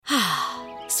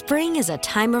Spring is a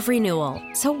time of renewal,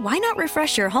 so why not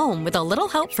refresh your home with a little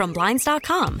help from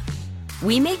Blinds.com?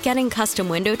 We make getting custom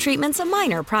window treatments a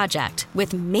minor project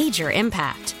with major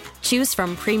impact. Choose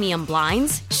from premium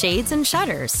blinds, shades, and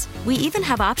shutters. We even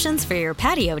have options for your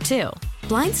patio, too.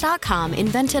 Blinds.com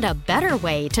invented a better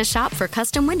way to shop for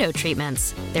custom window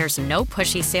treatments. There's no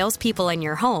pushy salespeople in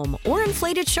your home or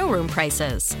inflated showroom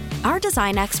prices. Our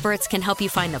design experts can help you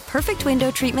find the perfect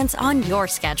window treatments on your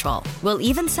schedule. We'll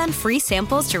even send free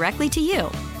samples directly to you.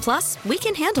 Plus, we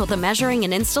can handle the measuring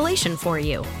and installation for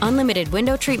you. Unlimited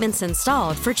window treatments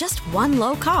installed for just one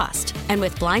low cost. And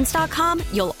with Blinds.com,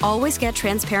 you'll always get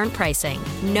transparent pricing.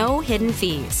 No hidden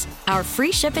fees. Our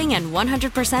free shipping and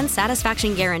 100%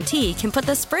 satisfaction guarantee can put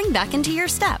the spring back into your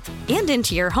step and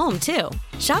into your home, too.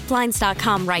 Shop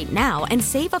Blinds.com right now and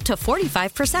save up to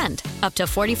 45%. Up to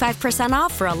 45%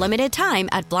 off for a limited time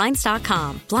at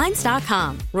Blinds.com.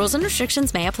 Blinds.com. Rules and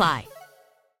restrictions may apply.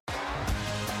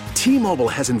 T-Mobile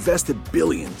has invested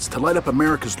billions to light up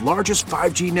America's largest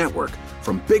 5G network,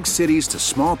 from big cities to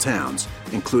small towns,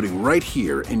 including right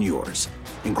here in yours.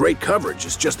 And great coverage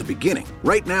is just the beginning.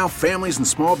 Right now, families and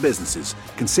small businesses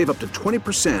can save up to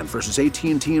 20% versus AT&T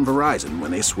and Verizon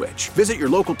when they switch. Visit your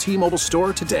local T-Mobile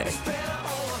store today.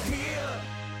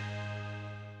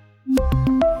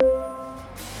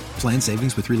 Plan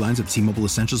savings with 3 lines of T-Mobile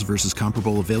Essentials versus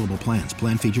comparable available plans.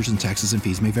 Plan features and taxes and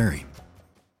fees may vary.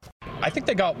 I think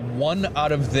they got 1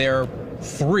 out of their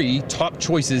 3 top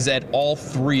choices at all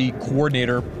 3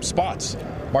 coordinator spots.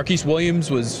 Marquise Williams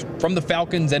was from the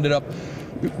Falcons, ended up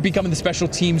becoming the special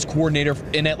teams coordinator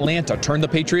in Atlanta, turned the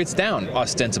Patriots down,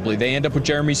 ostensibly. They end up with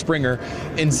Jeremy Springer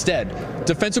instead.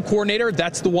 Defensive coordinator,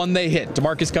 that's the one they hit.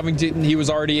 DeMarcus Covington, he was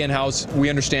already in-house.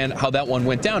 We understand how that one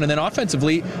went down. And then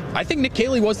offensively, I think Nick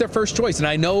Caley was their first choice. And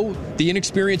I know the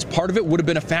inexperience part of it would have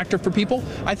been a factor for people.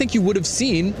 I think you would have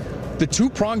seen the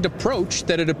 2-pronged approach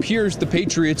that it appears the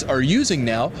Patriots are using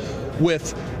now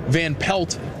with Van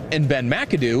Pelt and Ben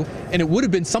McAdoo, and it would have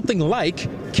been something like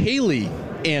Caley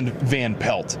and Van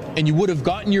Pelt. And you would have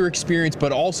gotten your experience,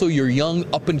 but also your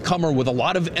young up-and-comer with a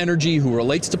lot of energy who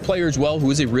relates to players well,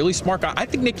 who is a really smart guy. I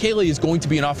think Nick Caley is going to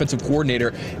be an offensive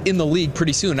coordinator in the league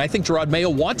pretty soon. I think Gerard Mayo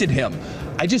wanted him.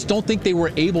 I just don't think they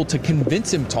were able to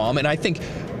convince him, Tom, and I think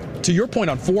to your point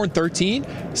on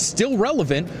 4-13, still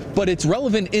relevant, but it's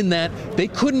relevant in that they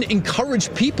couldn't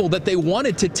encourage people that they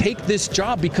wanted to take this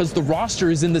job because the roster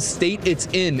is in the state it's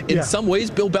in. In some ways,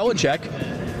 Bill Belichick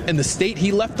and the state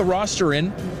he left the roster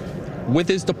in with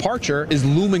his departure is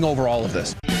looming over all of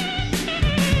this.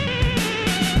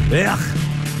 Yeah.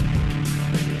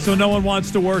 So no one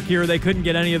wants to work here. They couldn't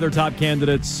get any of their top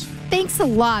candidates. Thanks a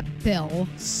lot, Bill.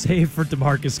 Save for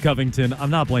DeMarcus Covington.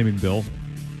 I'm not blaming Bill.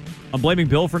 I'm blaming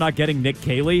Bill for not getting Nick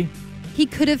Caley. He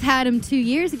could have had him 2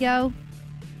 years ago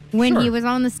when he was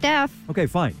on the staff. Okay,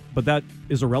 fine. But that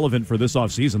is irrelevant for this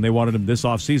offseason. They wanted him this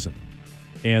offseason.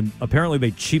 And apparently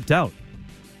they cheaped out.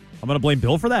 I'm going to blame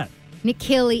Bill for that. Nick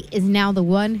Caley is now the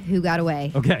one who got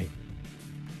away. Okay.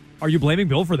 Are you blaming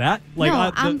Bill for that? Like,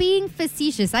 no, I'm being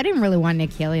facetious. I didn't really want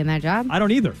Nick Caley in that job. I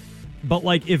don't either. But,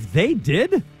 like, if they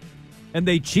did and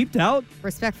they cheaped out.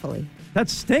 Respectfully. That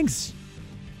stinks.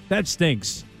 That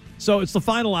stinks. So it's the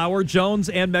final hour. Jones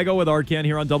and Mego with Arcan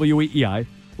here on WEEI.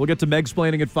 We'll get to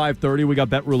Meg-splaining at 5:30. We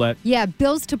got Bet Roulette. Yeah,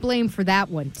 Bill's to blame for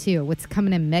that one, too. What's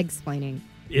coming in Meg-splaining?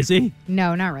 Is he?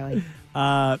 No, not really.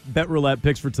 Bet Roulette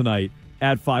picks for tonight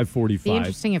at 5:45. Be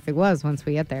interesting if it was once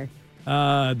we get there.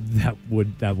 That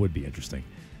would be interesting.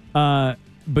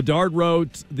 Bedard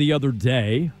wrote the other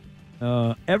day,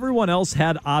 everyone else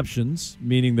had options,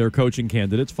 meaning their coaching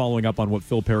candidates, following up on what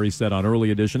Phil Perry said on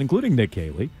Early Edition, including Nick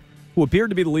Caley, who appeared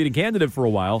to be the leading candidate for a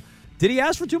while. Did he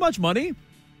ask for too much money?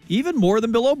 Even more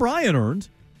than Bill O'Brien earned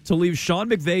to leave Sean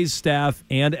McVay's staff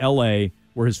and L.A.,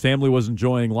 where his family was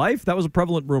enjoying life? That was a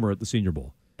prevalent rumor at the Senior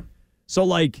Bowl. So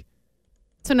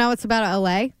now it's about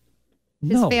L.A.?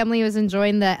 His family was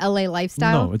enjoying the L.A.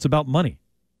 lifestyle? No, it's about money.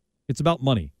 It's about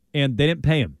money. And they didn't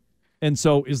pay him. And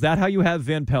so is that how you have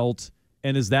Van Pelt?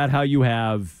 And is that how you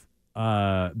have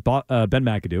Ben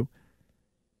McAdoo?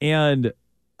 And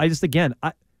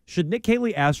should Nick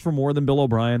Caley ask for more than Bill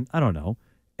O'Brien? I don't know.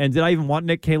 And did I even want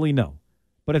Nick Caley? No.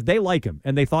 But if they like him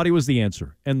and they thought he was the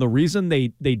answer, and the reason they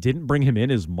didn't bring him in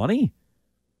is money,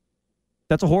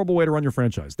 that's a horrible way to run your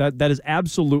franchise. That is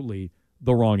absolutely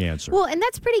the wrong answer. Well, and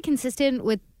that's pretty consistent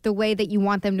with the way that you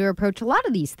want them to approach a lot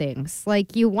of these things.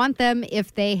 Like, you want them,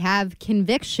 if they have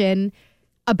conviction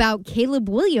about Caleb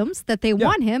Williams, that they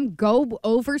want him, go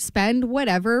overspend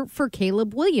whatever for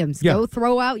Caleb Williams. Go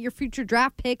throw out your future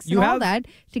draft picks and all that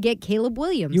to get Caleb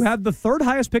Williams. You have the 3rd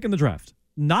highest pick in the draft.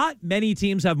 Not many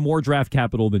teams have more draft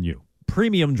capital than you.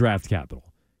 Premium draft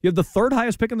capital. You have the third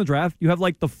highest pick in the draft. You have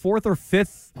like the fourth or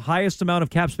fifth highest amount of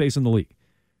cap space in the league.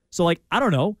 So, like, I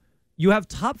don't know. You have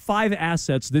top 5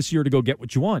 assets this year to go get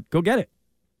what you want. Go get it.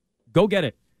 Go get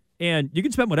it. And you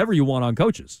can spend whatever you want on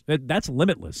coaches. That's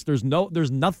limitless. There's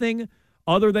nothing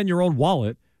other than your own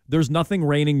wallet. There's nothing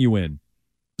reining you in.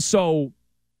 So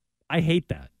I hate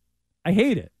that. I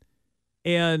hate it.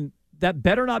 And that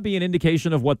better not be an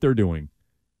indication of what they're doing.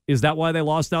 Is that why they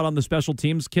lost out on the special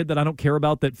teams kid that I don't care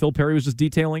about that Phil Perry was just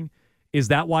detailing? Is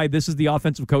that why this is the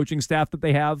offensive coaching staff that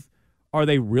they have? Are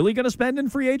they really going to spend in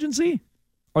free agency?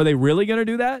 Are they really going to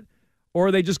do that? Or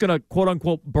are they just going to,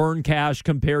 quote-unquote, burn cash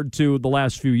compared to the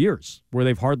last few years where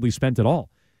they've hardly spent at all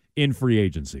in free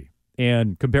agency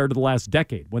and compared to the last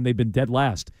decade when they've been dead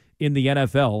last in the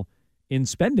NFL in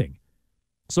spending?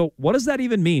 So what does that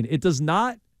even mean? It does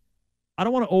not – I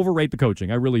don't want to overrate the coaching.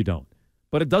 I really don't.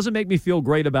 But it doesn't make me feel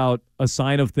great about a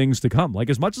sign of things to come. Like,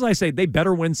 as much as I say they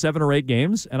better win 7 or 8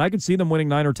 games, and I could see them winning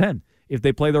 9 or 10 if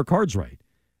they play their cards right.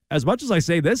 As much as I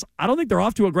say this, I don't think they're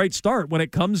off to a great start when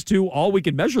it comes to all we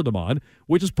can measure them on,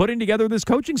 which is putting together this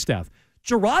coaching staff.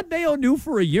 Gerard Mayo knew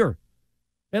for a year,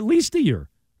 at least a year,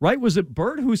 right? Was it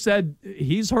Bert who said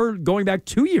he's heard going back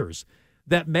 2 years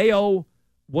that Mayo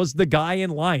was the guy in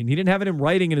line? He didn't have it in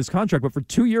writing in his contract, but for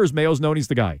 2 years, Mayo's known he's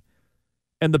the guy.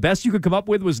 And the best you could come up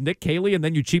with was Nick Caley, and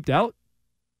then you cheaped out?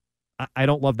 I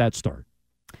don't love that start.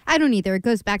 I don't either. It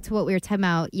goes back to what we were talking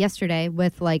about yesterday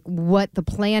with, like, what the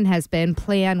plan has been.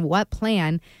 What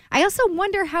plan? I also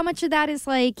wonder how much of that is,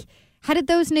 like, how did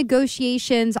those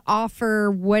negotiations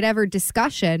offer whatever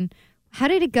discussion? How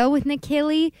did it go with Nick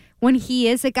Caley when he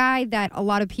is a guy that a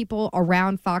lot of people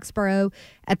around Foxborough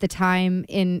at the time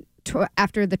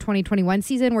after the 2021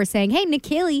 season were saying, hey, Nick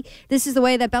Caley, this is the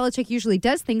way that Belichick usually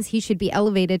does things. He should be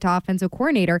elevated to offensive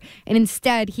coordinator. And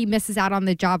instead, he misses out on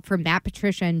the job for Matt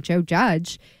Patricia and Joe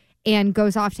Judge and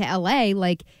goes off to L.A.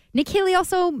 Like, Nick Caley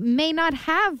also may not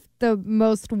have the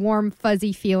most warm,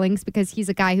 fuzzy feelings because he's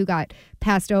a guy who got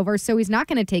passed over, so he's not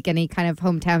going to take any kind of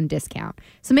hometown discount.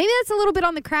 So maybe that's a little bit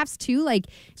on the Crafts too, like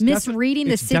misreading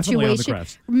the situation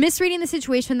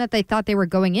that they thought they were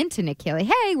going into Nick Caley.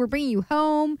 Hey, we're bringing you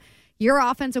home. You're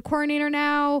offensive coordinator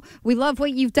now. We love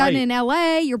what you've done in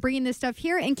L.A. You're bringing this stuff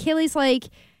here. And Caley's like,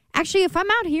 actually, if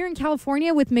I'm out here in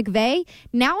California with McVay,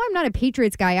 now I'm not a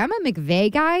Patriots guy. I'm a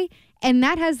McVay guy. And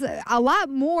that has a lot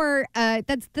more,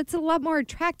 that's a lot more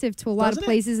attractive to a lot of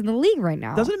places in the league right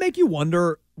now. Doesn't it make you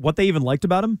wonder what they even liked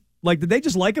about him? Like, did they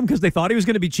just like him because they thought he was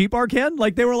going to be cheap, Arkan?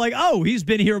 Like, they were like, oh, he's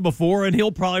been here before and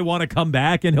he'll probably want to come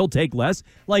back and he'll take less.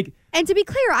 Like, and to be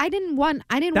clear, I didn't want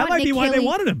that Nick might be why Caley they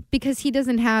wanted him, because he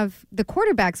doesn't have the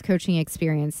quarterback's coaching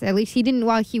experience. At least he didn't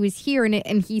while he was here,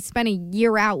 and he spent a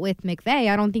year out with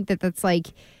McVay. I don't think that's like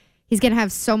he's going to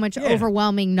have so much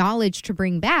overwhelming knowledge to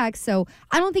bring back. So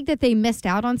I don't think that they missed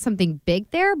out on something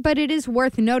big there, but it is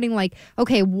worth noting, like,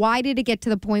 okay, why did it get to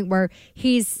the point where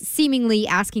he's seemingly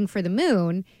asking for the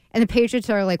moon? And the Patriots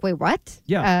are like, wait, what?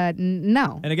 Yeah.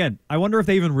 No. And again, I wonder if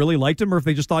they even really liked him or if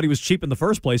they just thought he was cheap in the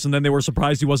first place and then they were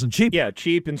surprised he wasn't cheap. Yeah,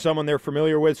 cheap and someone they're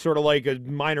familiar with, sort of like a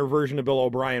minor version of Bill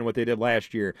O'Brien, what they did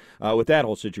last year with that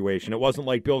whole situation. It wasn't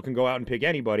like Bill can go out and pick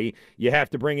anybody. You have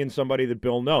to bring in somebody that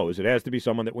Bill knows. It has to be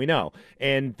someone that we know.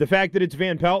 And the fact that it's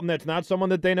Van Pelt and that's not someone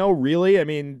that they know, really, I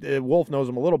mean, Wolf knows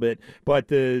him a little bit, but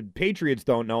the Patriots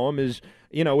don't know him is,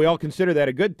 you know, we all consider that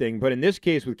a good thing. But in this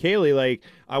case with Caley, like,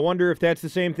 I wonder if that's the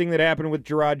same thing that happened with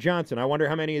Gerard Johnson. I wonder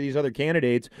how many of these other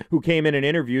candidates who came in and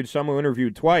interviewed, some who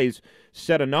interviewed twice,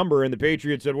 set a number, and the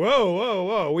Patriots said,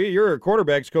 whoa, you're a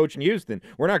quarterback's coach in Houston.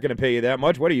 We're not going to pay you that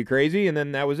much. What, are you crazy? And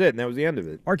then that was it, and that was the end of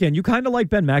it. Arkan, you kind of like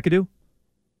Ben McAdoo?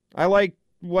 I like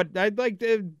what I'd like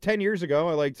 10 years ago.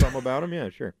 I liked something about him. Yeah,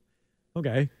 sure.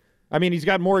 Okay. I mean, he's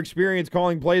got more experience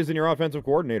calling plays than your offensive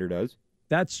coordinator does.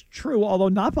 That's true, although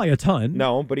not by a ton.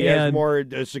 No, but he has more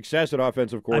success at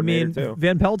offensive coordinator, too.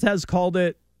 Van Pelt has called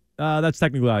it. That's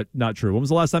technically not true. When was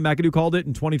the last time McAdoo called it?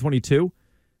 In 2022.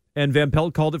 And Van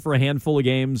Pelt called it for a handful of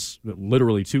games,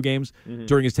 literally 2 games,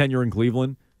 during his tenure in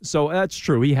Cleveland. So that's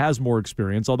true. He has more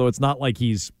experience, although it's not like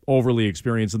he's overly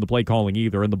experienced in the play calling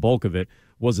either, and the bulk of it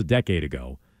was a decade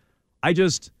ago. I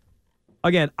don't...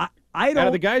 Out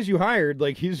of the guys you hired,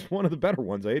 like, he's one of the better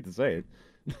ones. I hate to say it.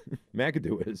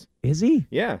 McAdoo is. Is he?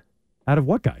 Yeah. Out of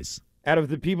what guys? Out of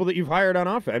the people that you've hired on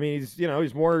offense. I mean,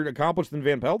 he's more accomplished than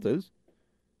Van Pelt is.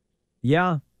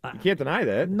 Yeah. You can't deny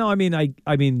that. No, I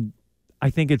mean, I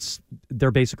think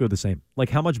they're basically the same. Like,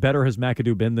 how much better has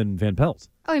McAdoo been than Van Pelt?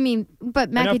 Oh, I mean,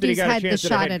 but McAdoo's had the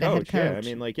shot at a head coach. Yeah, I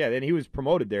mean, and he was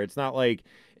promoted there. It's not like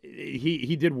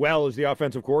he did well as the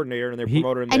offensive coordinator, and they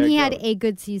promoted him. And he had a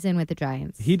good season with the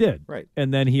Giants. He did, right?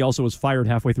 And then he also was fired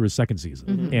halfway through his second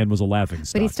season and was a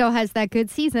laughingstock. But he still has that good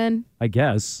season, I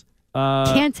guess.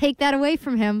 Can't take that away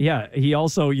from him. Yeah, he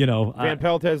also, Van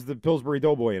Pelt has the Pillsbury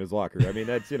Doughboy in his locker. I mean,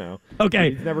 that's,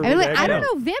 Okay. He's never I don't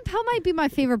know. Van Pelt might be my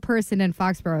favorite person in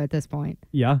Foxborough at this point.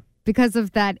 Yeah. Because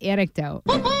of that anecdote.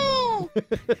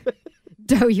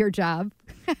 Do your job.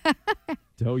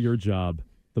 Do your job.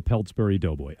 The Pillsbury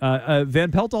Doughboy. Van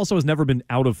Pelt also has never been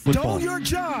out of football. Do your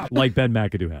job. Like Ben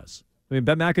McAdoo has. I mean,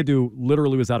 Ben McAdoo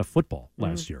literally was out of football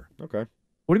last year. Okay.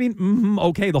 What do you mean,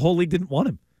 okay, the whole league didn't want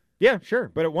him? Yeah, sure.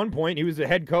 But at one point, he was a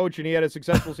head coach, and he had a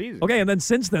successful season. Okay, and then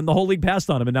since then, the whole league passed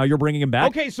on him, and now you're bringing him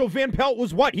back? Okay, so Van Pelt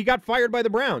was what? He got fired by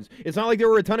the Browns. It's not like there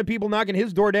were a ton of people knocking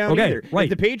his door down either.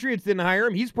 Right. If the Patriots didn't hire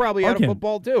him, he's probably out of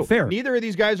football, too. Fair. Neither of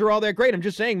these guys are all that great. I'm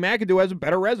just saying McAdoo has a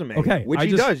better resume. Okay. Which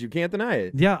he does. You can't deny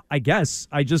it. Yeah, I guess.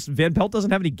 Van Pelt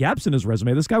doesn't have any gaps in his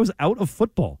resume. This guy was out of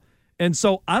football. And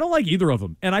so I don't like either of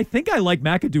them. And I think I like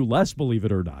McAdoo less, believe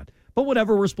it or not. But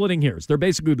whatever, we're splitting hairs. They're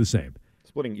basically the same.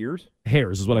 Splitting ears?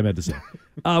 Hairs is what I meant to say.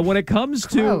 When it comes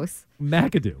to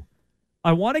McAdoo,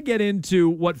 I want to get into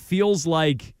what feels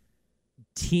like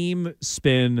team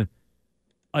spin,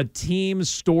 a team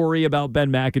story about Ben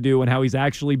McAdoo and how he's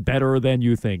actually better than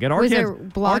you think. And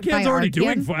Arcan's already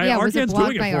doing for him.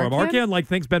 Arcan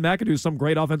thinks Ben McAdoo is some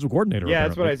great offensive coordinator. Yeah,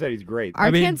 that's what I said. He's great.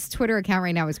 Arcan's Twitter account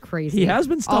right now is crazy. He has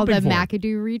been stumping all the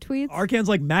McAdoo retweets. Arcan's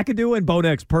like McAdoo and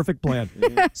Bonex, perfect plan.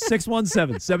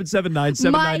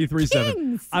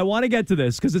 617-779-7937. I want to get to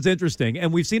this because it's interesting,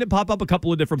 and we've seen it pop up a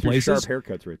couple of different places. Sharp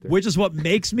haircuts right there. Which is what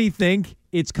makes me think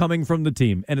it's coming from the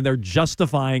team, and they're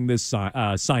justifying this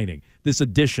signing, this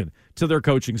addition to their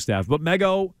coaching staff. But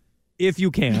Mego, if you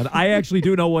can, I actually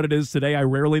do know what it is today. I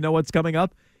rarely know what's coming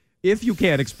up. If you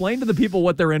can, explain to the people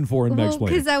what they're in for in Meg's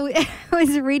Plan. Because I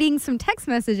was reading some text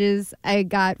messages I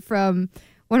got from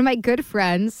one of my good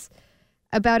friends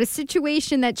about a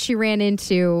situation that she ran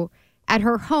into at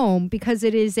her home because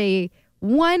it is a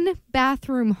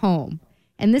one-bathroom home.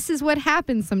 And this is what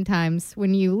happens sometimes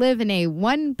when you live in a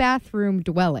one-bathroom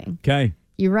dwelling. Okay.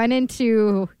 You run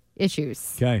into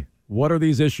issues. Okay. What are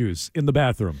these issues in the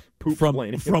bathroom? From one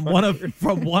of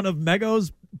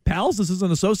Mego's pals? This is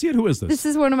an associate? Who is this? This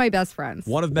is one of my best friends.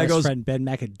 One of Mego's friend, Ben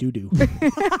McAdoo.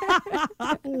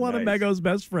 One of Mego's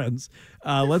best friends.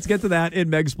 Let's get to that in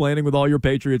Meg's Planning with all your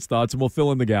Patriots thoughts, and we'll fill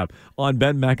in the gap on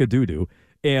Ben McAdoo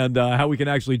and how we can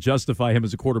actually justify him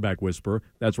as a quarterback whisperer.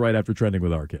 That's right after Trending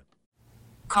with Arkin.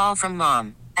 Call from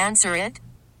mom. Answer it.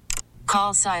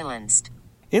 Call silenced.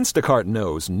 Instacart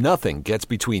knows nothing gets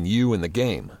between you and the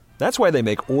game. That's why they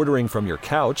make ordering from your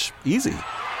couch easy.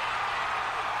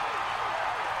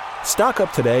 Stock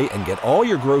up today and get all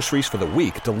your groceries for the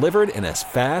week delivered in as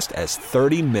fast as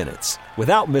 30 minutes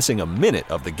without missing a minute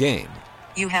of the game.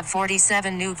 You have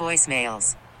 47 new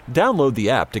voicemails. Download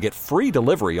the app to get free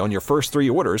delivery on your first 3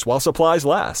 orders while supplies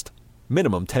last.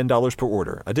 Minimum $10 per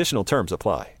order. Additional terms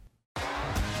apply.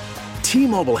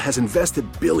 T-Mobile has invested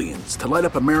billions to light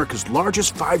up America's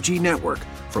largest 5G network,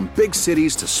 from big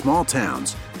cities to small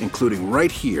towns, including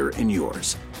right here in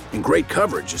yours. And great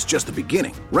coverage is just the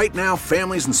beginning. Right now,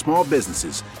 families and small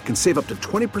businesses can save up to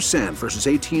 20% versus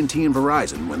AT&T and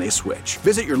Verizon when they switch.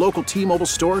 Visit your local T-Mobile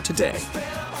store today.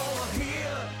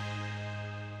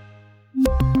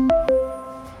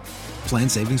 Plan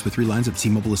savings with 3 lines of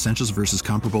T-Mobile Essentials versus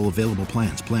comparable available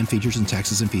plans. Plan features and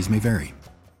taxes and fees may vary.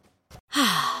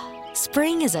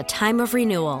 Spring is a time of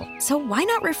renewal, so why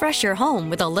not refresh your home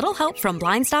with a little help from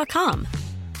Blinds.com?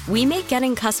 We make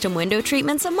getting custom window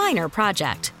treatments a minor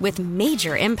project with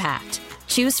major impact.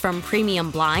 Choose from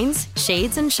premium blinds,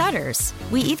 shades, and shutters.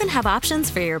 We even have options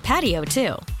for your patio,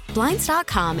 too.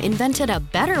 Blinds.com invented a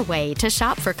better way to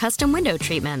shop for custom window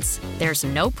treatments. There's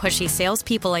no pushy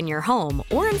salespeople in your home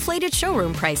or inflated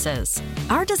showroom prices.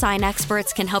 Our design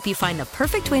experts can help you find the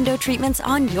perfect window treatments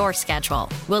on your schedule.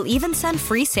 We'll even send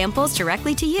free samples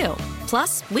directly to you.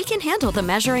 Plus, we can handle the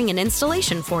measuring and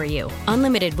installation for you.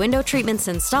 Unlimited window treatments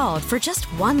installed for just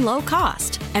one low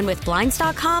cost. And with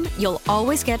Blinds.com, you'll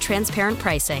always get transparent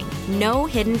pricing. No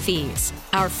hidden fees.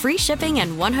 Our free shipping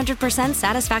and 100%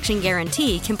 satisfaction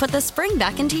guarantee can put the spring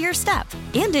back into your step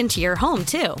and into your home,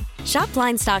 too. Shop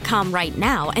Blinds.com right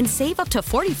now and save up to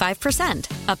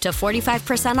 45%. Up to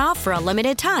 45% off for a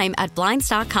limited time at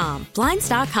Blinds.com.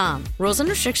 Blinds.com. Rules and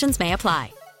restrictions may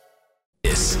apply.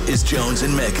 This is Jones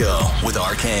and Mego with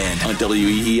Arcan on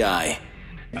WEEI.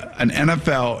 An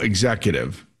NFL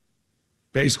executive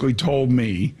basically told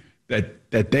me that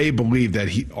that they believe that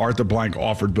Arthur Blank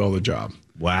offered Bill the job.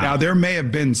 Wow. Now, there may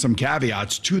have been some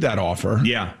caveats to that offer.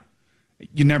 Yeah.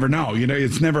 You never know.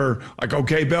 It's never like,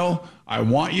 okay, Bill, I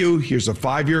want you. Here's a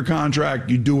 5-year contract.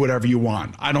 You do whatever you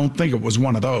want. I don't think it was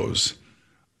one of those.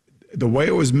 The way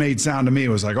it was made sound to me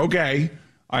was like, okay,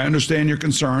 I understand your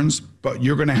concerns, but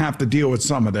you're going to have to deal with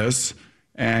some of this.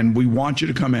 And we want you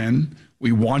to come in.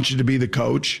 We want you to be the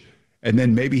coach. And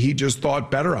then maybe he just thought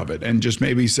better of it and just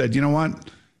maybe said, you know what?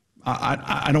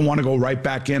 I don't want to go right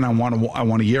back in. I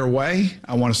want a year away.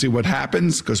 I want to see what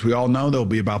happens because we all know there'll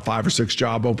be about 5 or 6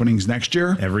 job openings next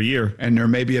year. Every year. And there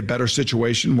may be a better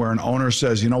situation where an owner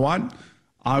says, you know what?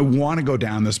 I want to go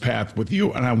down this path with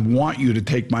you and I want you to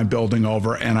take my building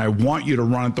over and I want you to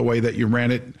run it the way that you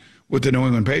ran it with the New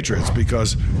England Patriots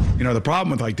because, the problem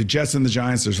with like the Jets and the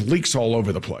Giants, there's leaks all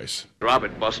over the place. Drop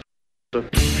it, Buster.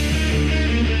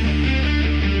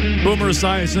 Boomer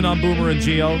Esiason on Boomer and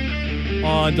Geo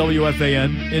on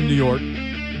WFAN in New York.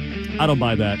 I don't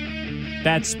buy that.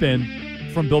 That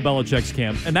spin from Bill Belichick's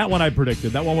camp. And that one I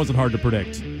predicted. That one wasn't hard to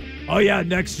predict. Oh, yeah,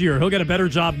 next year. He'll get a better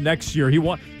job next year. He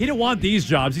didn't want these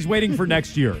jobs. He's waiting for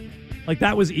next year. Like,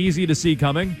 that was easy to see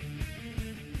coming.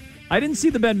 I didn't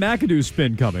see the Ben McAdoo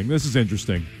spin coming. This is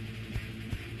interesting.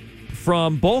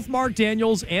 From both Mark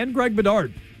Daniels and Greg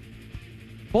Bedard.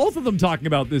 Both of them talking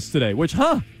about this today, which,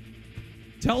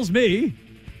 tells me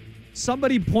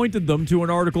somebody pointed them to an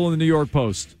article in the New York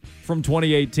Post from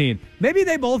 2018. Maybe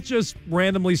they both just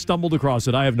randomly stumbled across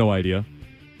it. I have no idea.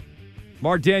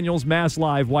 Mark Daniels, Mass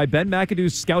Live, why Ben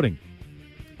McAdoo's scouting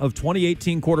of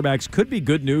 2018 quarterbacks could be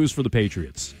good news for the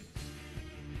Patriots.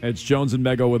 It's Jones and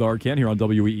Mego with Arcan here on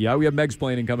WEEI. We have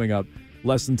Megsplaining coming up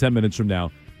less than 10 minutes from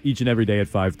now, each and every day at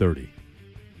 5:30.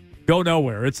 Go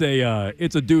nowhere. It's a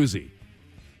doozy.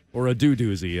 Or a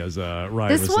doozy, as Ryan was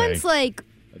saying. This one's like...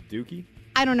 A dookie?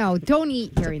 I don't know. Don't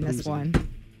eat during this one.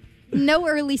 No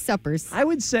early suppers. I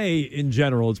would say, in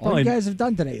general, it's probably... All you guys have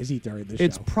done today is eat during this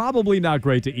It's show. probably not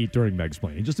great to eat during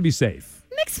Megsplaining, just to be safe.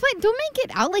 Don't make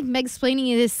it out like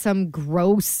Megsplaining is some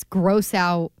gross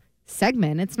out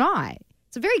segment. It's not.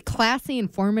 It's a very classy,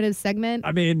 informative segment.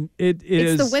 I mean, it's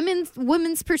the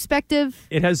women's perspective.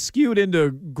 It has skewed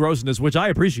into grossness, which I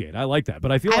appreciate. I like that,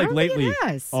 but I feel like lately, think it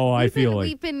has. I feel like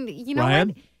we've been. You know Ryan?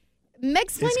 what?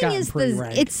 Megsplaining is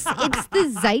it's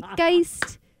the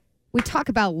zeitgeist. We talk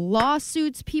about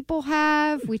lawsuits people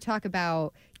have. We talk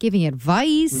about giving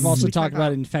advice. We've also talked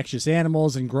about infectious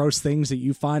animals and gross things that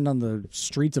you find on the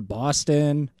streets of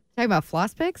Boston. Talking about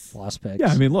floss picks? Floss picks. Yeah,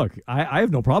 I mean, look, I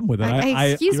have no problem with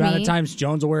it. Excuse the amount me. of times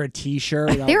Jones will wear a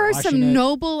T-shirt. There are some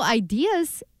noble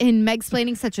ideas in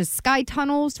Megsplaining, such as sky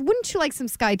tunnels. Wouldn't you like some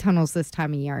sky tunnels this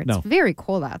time of year? It's very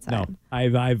cold outside. No,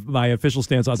 I've my official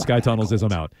stance on sky tunnels is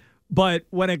I'm out. But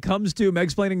when it comes to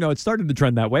Megsplaining, no, it started to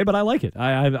trend that way, but I like it.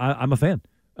 I'm a fan.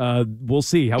 We'll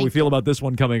see how we feel about this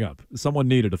one coming up. Someone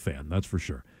needed a fan, that's for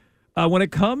sure. When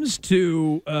it comes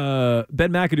to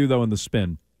Ben McAdoo, though, in the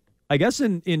spin, I guess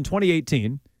in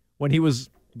 2018, when he was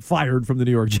fired from the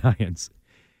New York Giants,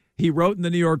 he wrote in the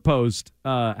New York Post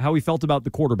how he felt about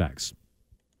the quarterbacks.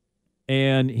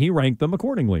 And he ranked them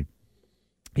accordingly.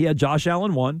 He had Josh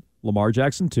Allen 1, Lamar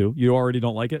Jackson 2. You already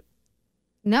don't like it?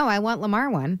 No, I want Lamar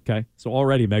 1. Okay, so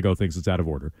already Mego thinks it's out of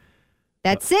order.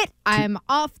 That's it. I'm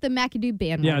off the McAdoo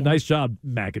bandwagon. Yeah, nice job,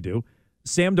 McAdoo.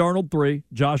 Sam Darnold 3,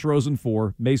 Josh Rosen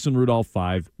 4, Mason Rudolph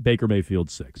 5, Baker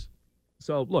Mayfield 6.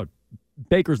 So, look,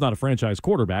 Baker's not a franchise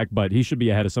quarterback, but he should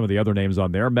be ahead of some of the other names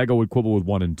on there. Mego would quibble with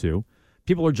 1 and 2.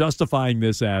 People are justifying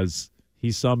this as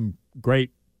he's some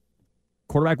great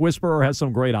quarterback whisperer or has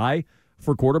some great eye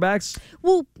for quarterbacks.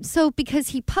 Well, so because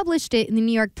he published it in the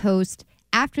New York Post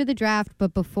after the draft,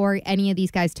 but before any of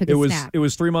these guys took a snap. It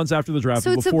was 3 months after the draft,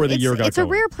 so before the year got It's going.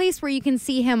 a rare place where you can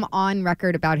see him on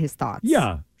record about his thoughts.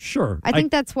 Yeah, sure. I think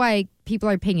that's why people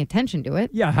are paying attention to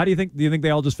it. Yeah, do you think they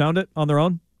all just found it on their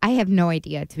own? I have no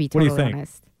idea, to be What do totally you think?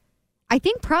 honest. I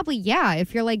think probably, yeah,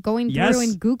 if you're like going through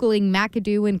and Googling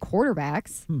McAdoo and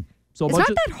quarterbacks. So it's not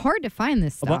that hard to find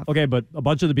this stuff. Okay, but a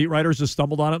bunch of the beat writers just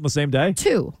stumbled on it in the same day?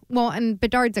 2. Well, and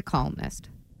Bedard's a columnist.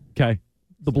 Okay.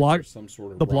 The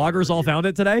bloggers all found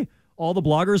it today? All the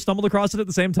bloggers stumbled across it at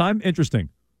the same time? Interesting.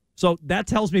 So that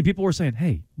tells me people were saying,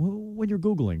 hey, when you're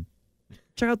Googling,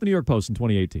 check out the New York Post in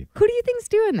 2018. Who do you think's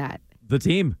doing that? The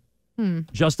team.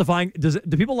 Justifying. Do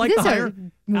people like the hire?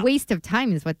 A waste of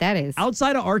time is what that is.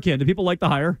 Outside of Arkin, do people like the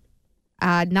hire?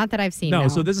 Not that I've seen. No,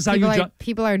 so this is how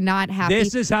people are not happy.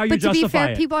 This is how you justify. But to be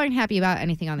fair, it. people aren't happy about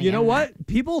anything on the internet. internet. You know what?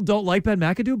 People don't like Ben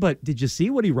McAdoo, but did you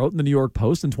see what he wrote in the New York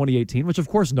Post in 2018, which of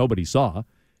course nobody saw?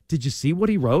 Did you see what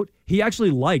he wrote? He actually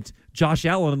liked Josh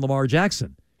Allen and Lamar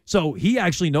Jackson. So he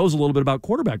actually knows a little bit about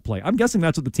quarterback play. I'm guessing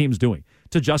that's what the team's doing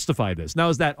to justify this. Now,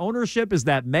 is that ownership? Is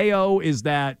that Mayo? Is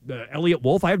that Elliott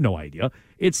Wolf? I have no idea.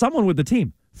 It's someone with the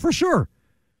team, for sure.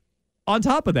 On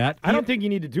top of that, I don't think you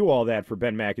need to do all that for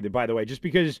Ben McAdoo, by the way, just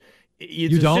because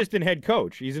he's an assistant head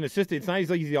coach. He's an assistant. It's not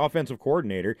like he's the offensive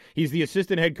coordinator. He's the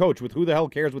assistant head coach with who the hell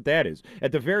cares what that is.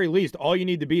 At the very least, all you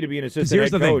need to be an assistant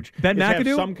head coach Ben is McAdoo,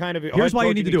 have some kind of here's why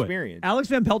you need to do experience. it. Alex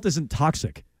Van Pelt isn't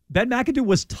toxic. Ben McAdoo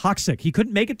was toxic. He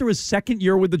couldn't make it through his second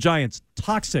year with the Giants.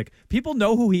 Toxic. People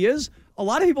know who he is. A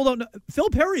lot of people don't know. Phil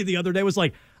Perry the other day was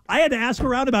like, I had to ask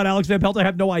around about Alex Van Pelt. I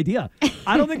have no idea.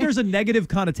 I don't think there's a negative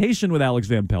connotation with Alex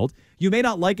Van Pelt. You may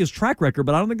not like his track record,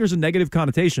 but I don't think there's a negative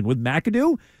connotation. With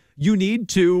McAdoo, you need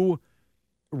to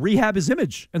rehab his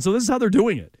image. And so this is how they're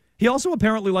doing it. He also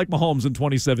apparently liked Mahomes in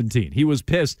 2017. He was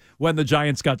pissed when the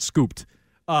Giants got scooped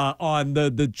on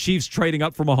the Chiefs trading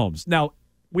up for Mahomes. Now,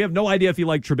 we have no idea if he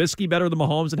liked Trubisky better than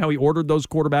Mahomes and how he ordered those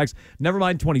quarterbacks. Never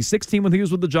mind 2016 when he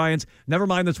was with the Giants. Never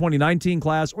mind the 2019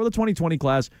 class or the 2020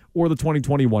 class or the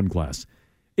 2021 class.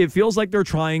 It feels like they're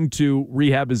trying to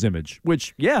rehab his image,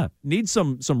 which, yeah, needs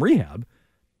some rehab.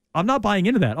 I'm not buying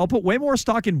into that. I'll put way more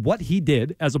stock in what he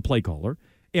did as a play caller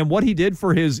and what he did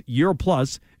for his year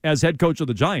plus as head coach of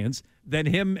the Giants than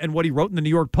him and what he wrote in the New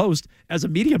York Post as a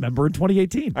media member in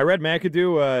 2018. I read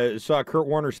McAdoo saw Kurt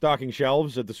Warner stocking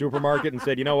shelves at the supermarket and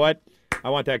said, you know what? I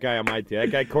want that guy on my team.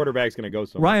 That guy quarterback's going to go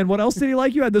somewhere. Ryan, what else did he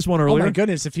like? You had this one earlier. Oh, my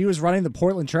goodness. If he was running the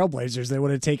Portland Trailblazers, they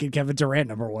would have taken Kevin Durant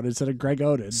 #1 instead of Greg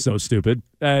Oden. So stupid.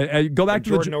 Go back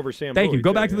to Jordan over Sam Thank Bowie, you.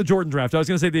 Go too, back to the Jordan draft. I was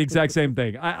going to say the exact same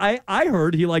thing. I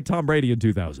heard he liked Tom Brady in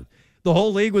 2000. The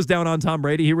whole league was down on Tom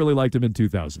Brady. He really liked him in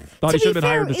 2000. Thought he should have been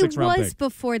hired in a 6th-round pick. It was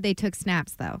before they took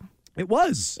snaps, though. It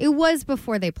was. It was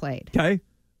before they played. Okay.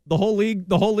 The whole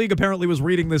league apparently was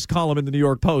reading this column in the New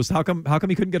York Post. How come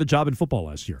he couldn't get a job in football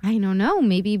last year? I don't know.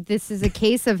 Maybe this is a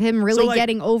case of him really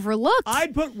getting overlooked.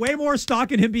 I'd put way more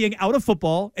stock in him being out of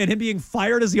football and him being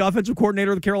fired as the offensive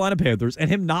coordinator of the Carolina Panthers and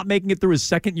him not making it through his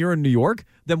second year in New York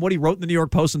than what he wrote in the New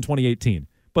York Post in 2018.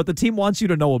 But the team wants you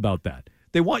to know about that.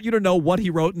 They want you to know what he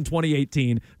wrote in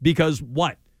 2018 because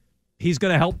what? He's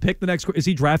going to help pick the next. Is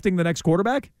he drafting the next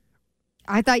quarterback?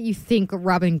 I thought you think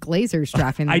Robin Glazer's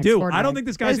drafting the next quarterback. I don't think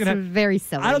this guy's going to have. Very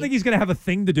silly. I don't think he's going to have a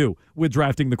thing to do with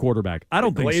drafting the quarterback. I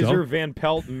don't think so. Glazer, Van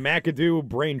Pelt, McAdoo,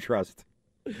 Brain Trust.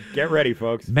 Get ready,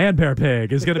 folks. Man Bear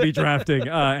Pig is going to be drafting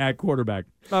at quarterback.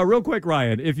 Real quick,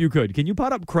 Ryan, if you could, can you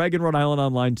pot up Craig in Rhode Island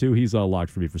on line 2? He's locked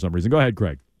for me for some reason. Go ahead,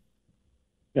 Craig.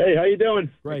 Hey, how you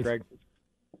doing? Great. Hey, Craig.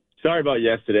 Sorry about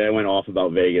yesterday. I went off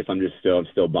about Vegas. I'm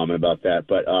still bumming about that.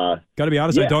 But got to be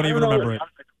honest, I don't even remember it.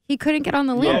 He couldn't get on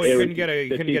the list. Oh, he couldn't get a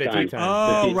tea time.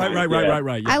 Oh, right.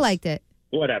 Yes. I liked it.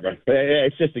 Whatever.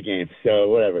 It's just a game, so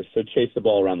whatever. So chase the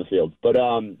ball around the field. But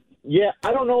yeah,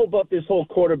 I don't know about this whole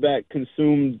quarterback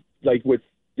consumed like with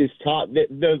this top.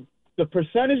 The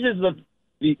percentages of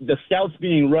the scouts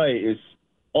being right is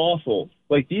awful.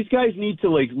 Like these guys need to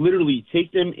like literally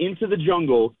take them into the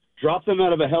jungle, drop them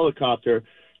out of a helicopter.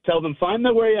 Tell them find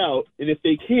their way out, and if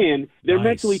they can, they're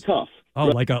mentally tough. Oh,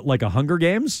 like a Hunger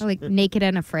Games? Or like Naked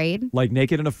and Afraid? Like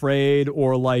Naked and Afraid,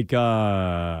 or like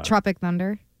Tropic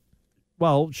Thunder.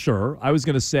 Well, sure. I was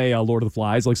gonna say Lord of the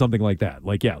Flies, like something like that.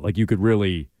 Like like you could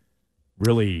really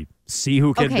see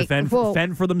who can fend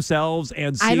for themselves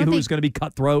and see who's going to be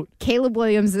cutthroat. Caleb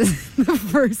Williams is the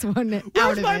first one out of it.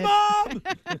 Where's my mom?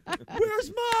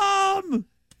 Where's mom?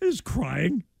 He's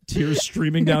crying. Tears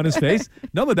streaming down his face.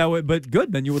 No, but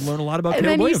good. Then you would learn a lot about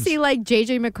Caleb Williams. And then you see like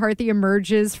J.J. McCarthy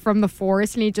emerges from the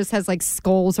forest and he just has like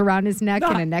skulls around his neck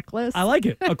and a necklace. I like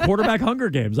it. A quarterback Hunger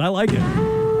Games. I like it.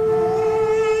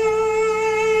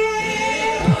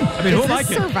 I mean, who am I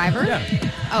kidding? Survivor? Yeah.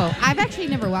 Oh, I've actually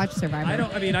never watched Survivor.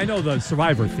 I know the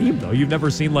Survivor theme though. You've never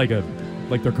seen like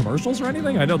their commercials or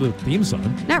anything? I know the theme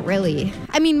song. Not really.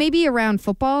 I mean, maybe around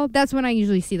football. That's when I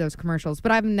usually see those commercials,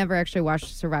 but I've never actually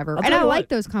watched Survivor. And I like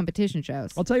those competition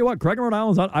shows. I'll tell you what, Craig and Rhode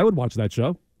Island, I would watch that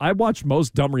show. I watch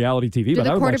most dumb reality TV, but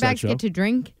I would watch that show. Do the quarterbacks get to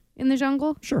drink in the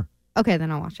jungle? Sure. Okay,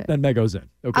 then I'll watch it. Then Mego's in.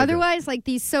 Okay. Otherwise, like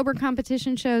these sober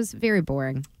competition shows, very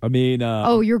boring. I mean...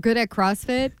 you're good at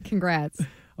CrossFit? Congrats.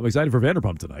 I'm excited for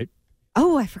Vanderpump tonight.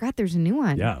 Oh, I forgot there's a new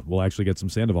one. Yeah, we'll actually get some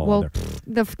Sandoval in there.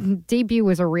 The debut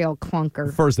was a real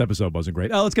clunker. First episode wasn't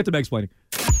great. Let's get to Meg explaining.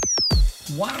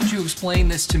 Why don't you explain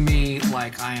this to me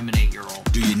like I am an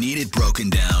 8-year-old? Do you need it broken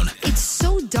down? It's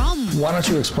so dumb. Why don't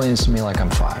you explain this to me like I'm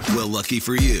 5? Well, lucky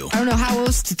for you. I don't know how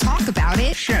else to talk about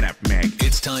it. Shut up, Meg.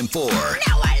 It's time for...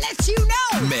 Now I let you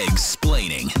know.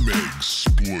 Meg-splaining.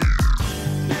 Meg-splaining.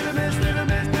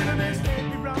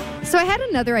 So I had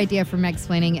another idea for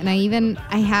Meg-splaining, and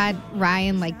I had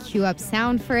Ryan like cue up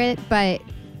sound for it, but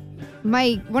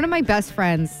one of my best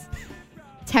friends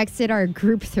texted our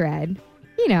group thread.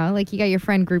 You know, like you got your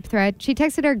friend group thread. She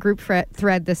texted our group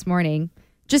thread this morning,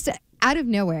 just out of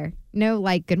nowhere. No,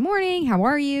 like, good morning, how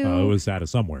are you? It was out of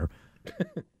somewhere.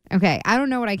 Okay, I don't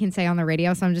know what I can say on the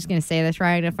radio, so I'm just going to say this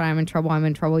right. If I'm in trouble, I'm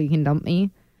in trouble. You can dump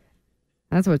me.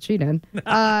 That's what she did.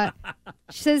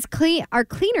 She says, our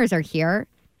cleaners are here,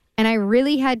 and I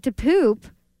really had to poop.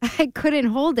 I couldn't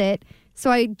hold it, so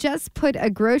I just put a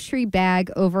grocery bag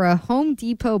over a Home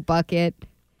Depot bucket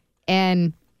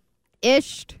and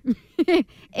ished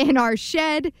in our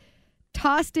shed,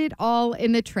 tossed it all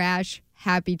in the trash.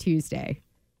 Happy Tuesday.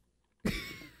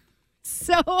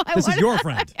 So this is your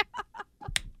friend.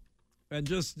 And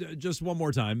just one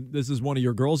more time, this is one of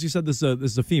your girls. You said this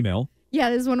is a female. Yeah,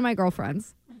 this is one of my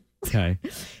girlfriends. Okay.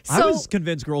 I was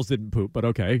convinced girls didn't poop, but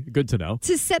okay, good to know.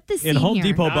 To set the scene in Home here.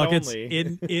 Depot Not buckets,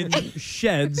 only. in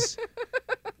sheds,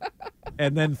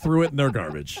 and then threw it in their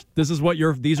garbage.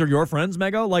 These are your friends,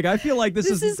 Mego? Like, I feel like this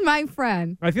is my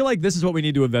friend. I feel like this is what we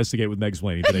need to investigate with Meg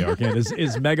Slaney today, Arcan,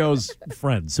 is Mego's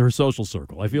friends, her social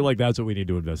circle. I feel like that's what we need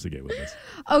to investigate with this.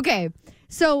 Okay.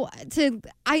 So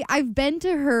I've been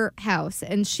to her house,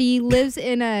 and she lives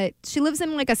in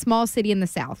like a small city in the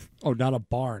South. Oh, not a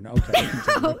barn. Okay.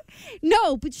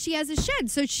 No, but she has a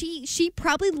shed. So she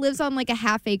probably lives on like a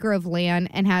half acre of land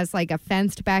and has like a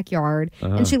fenced backyard.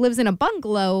 And she lives in a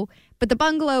bungalow, but the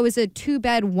bungalow is a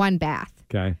 2-bed, 1-bath.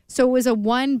 Okay. So it was a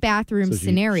 1-bathroom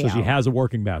scenario. So she has a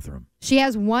working bathroom. She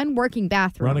has one working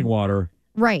bathroom. Running water.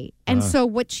 Right. And so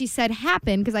what she said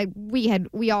happened, because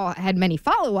we all had many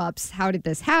follow-ups. How did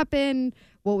this happen?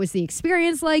 What was the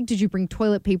experience like? Did you bring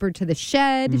toilet paper to the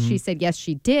shed? She said, yes,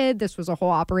 she did. This was a whole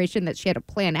operation that she had to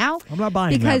plan out. I'm not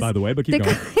buying that, by the way, but keep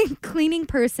going. The cleaning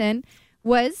person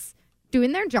was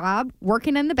doing their job,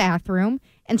 working in the bathroom,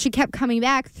 and she kept coming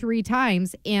back 3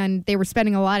 times, and they were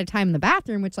spending a lot of time in the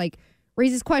bathroom, which, like,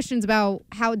 raises questions about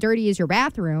how dirty is your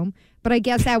bathroom. But I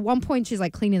guess at one point she's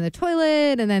like cleaning the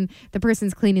toilet, and then the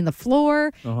person's cleaning the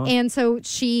floor. And so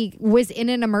she was in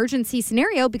an emergency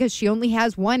scenario because she only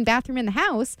has one bathroom in the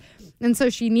house. And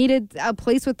so she needed a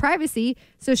place with privacy.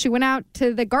 So she went out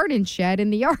to the garden shed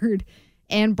in the yard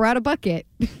and brought a bucket.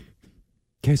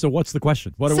 Okay, so what's the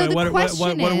question? What are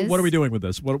we doing with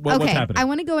this? What's happening? I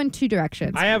want to go in 2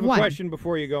 directions. I have a question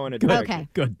before you go in a direction. Okay.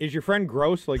 Good. Is your friend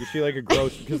gross? Like, is she like a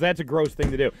gross? Because that's a gross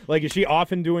thing to do. Like, is she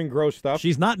often doing gross stuff?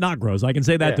 She's not gross. I can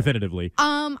say that definitively.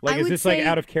 Like, is this like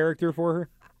out of character for her?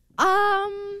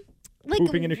 Like,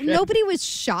 pooping in a shed? Nobody was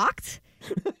shocked.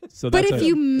 So but if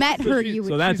you met her, you would.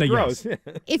 So that's a gross. yes.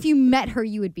 If you met her,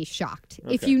 you would be shocked.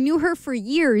 Okay. If you knew her for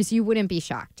years, you wouldn't be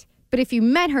shocked. But if you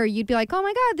met her, you'd be like, "Oh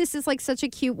my God, this is like such a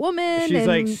cute woman." She's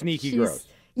like sneaky gross.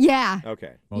 Yeah.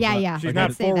 Okay. Well, Yeah. She's I'd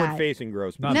not say that. forward-facing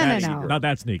gross. But No. Not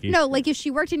that sneaky. No, like if she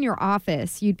worked in your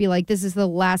office, you'd be like, "This is the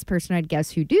last person I'd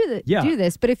guess who do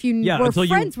this." But if you were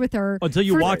friends with her until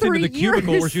you for walked into 3 the cubicle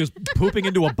years, where she was pooping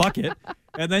into a bucket,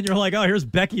 and then you're like, "Oh, here's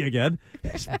Becky again,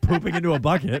 She's pooping into a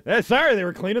bucket." Sorry, they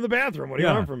were cleaning the bathroom. What do you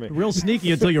want from me? Real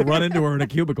sneaky until you run into her in a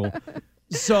cubicle.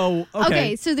 So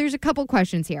okay, so there's a couple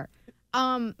questions here.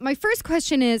 My first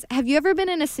question is, have you ever been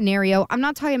in a scenario, I'm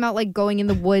not talking about like going in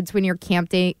the woods when you're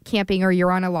camping or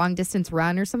you're on a long distance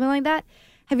run or something like that.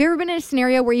 Have you ever been in a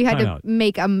scenario where you had to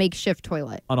make a makeshift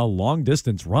toilet? On a long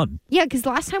distance run? Yeah, because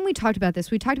last time we talked about this,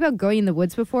 we talked about going in the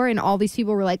woods before, and all these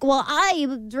people were like, well,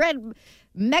 I dread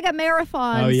mega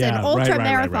marathons and ultra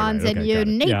marathons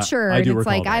and nature. Yeah, and it's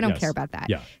like, that, I don't yes. care about that.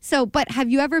 Yeah. So, but have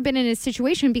you ever been in a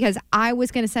situation, because I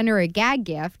was going to send her a gag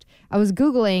gift, I was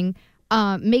Googling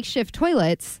makeshift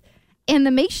toilets, and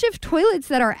the makeshift toilets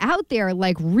that are out there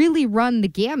like really run the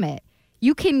gamut.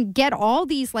 You can get all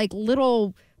these like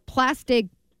little plastic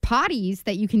potties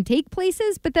that you can take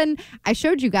places, but then I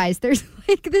showed you guys there's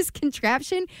like this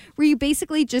contraption where you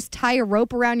basically just tie a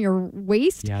rope around your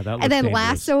waist and then dangerous.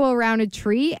 Lasso around a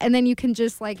tree, and then you can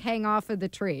just like hang off of the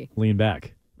tree. Lean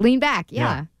back,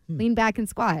 yeah. Lean back and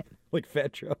squat. Like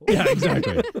Fat Joe. Yeah,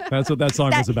 exactly. That's what that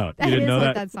song was about. You didn't know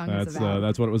that? That song was about.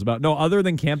 That's what it was about. No, other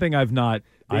than camping, I've not.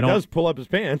 He does pull up his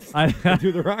pants and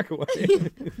do the rock away.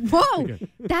 Whoa,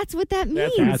 that's what that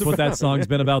means. That's what that song's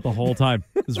been about the whole time.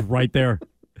 It's right there.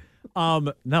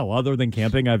 No, other than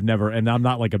camping, I've never, and I'm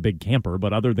not like a big camper,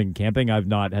 but other than camping, I've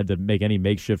not had to make any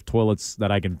makeshift toilets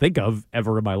that I can think of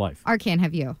ever in my life. Arcan,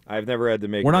 have you? I've never had to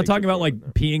make. We're not talking about like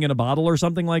peeing in a bottle or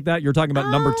something like that. You're talking about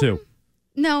number 2.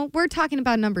 No, we're talking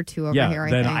about number 2 over here.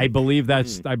 Then I believe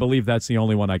that's the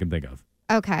only one I can think of.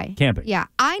 Okay. Camping. Yeah,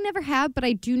 I never have, but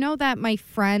I do know that my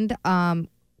friend,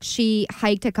 she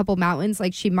hiked a couple mountains.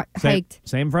 Like she hiked.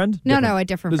 Same friend? No, a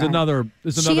different There's friend.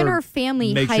 There's she and her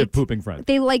family makeshift hiked, pooping friend.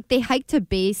 They hiked to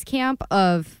base camp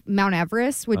of Mount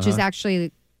Everest, which is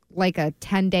actually like a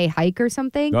 10-day hike or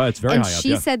something. Oh, it's very and high up, she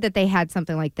yeah. said that they had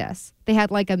something like this. They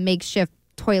had like a makeshift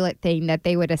toilet thing that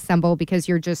they would assemble because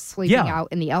you're just sleeping out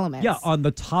in the elements. Yeah, on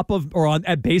the top of, or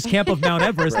at base camp of Mount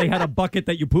Everest, they had a bucket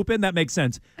that you poop in. That makes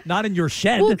sense. Not in your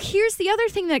shed. Well, here's the other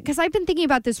thing because I've been thinking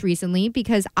about this recently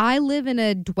because I live in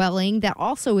a dwelling that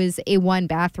also is a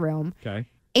 1-bathroom. Okay.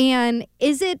 And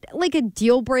is it like a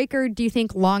deal breaker, do you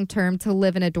think, long term to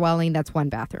live in a dwelling that's 1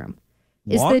 bathroom?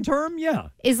 Long term, yeah.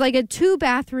 Is like a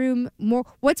 2-bathroom more?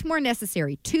 What's more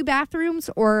necessary, 2 bathrooms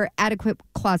or adequate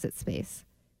closet space?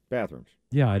 Bathrooms.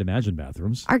 Yeah, I'd imagine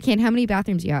bathrooms. Arcane, how many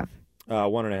bathrooms do you have?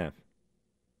 1.5.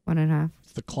 1.5.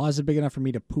 Is the closet big enough for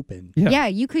me to poop in? Yeah,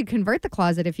 you could convert the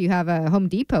closet if you have a Home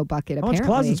Depot bucket. How Apparently, much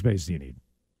closet space do you need?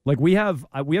 Like we have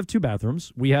 2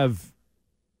 bathrooms. We have,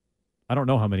 I don't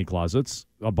know how many closets,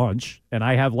 a bunch, and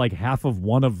I have like half of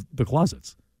one of the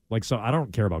closets. Like, so I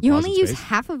don't care about. You closet only use space.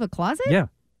 half of a closet? Yeah.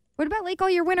 What about like all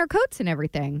your winter coats and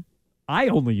everything? I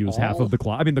only use half of the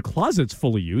closet. I mean, the closet's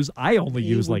fully used. I only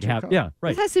use like half. Yeah,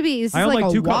 right. This has to be. Is I this own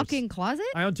like a 2 walk-in coats. closet?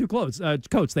 I own 2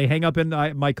 coats. They hang up in.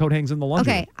 My coat hangs in the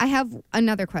laundry. Okay, I have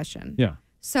another question. Yeah.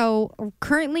 So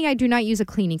currently, I do not use a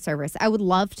cleaning service. I would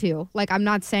love to. Like, I'm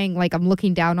not saying like I'm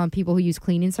looking down on people who use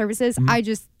cleaning services. Mm-hmm. I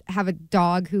just have a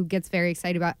dog who gets very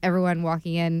excited about everyone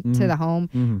walking in to the home.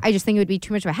 Mm-hmm. I just think it would be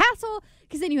too much of a hassle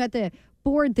because then you have to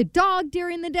board the dog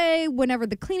during the day whenever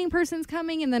the cleaning person's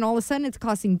coming, and then all of a sudden it's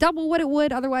costing double what it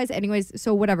would otherwise. Anyways,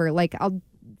 so whatever. Like, I'll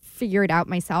figure it out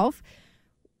myself.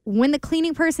 When the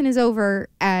cleaning person is over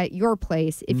at your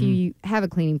place, if you have a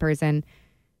cleaning person,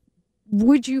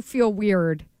 would you feel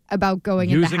weird about going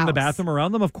in the house? Using the bathroom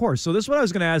around them, of course. So this is what I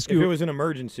was going to ask you. If it was an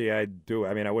emergency, I'd do it.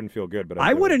 I mean, I wouldn't feel good, but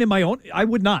I wouldn't in my own. I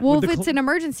would not. Well, With if it's an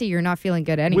emergency, you're not feeling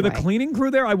good anyway. With a cleaning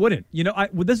crew there, I wouldn't. You know,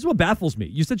 this is what baffles me.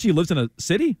 You said she lives in a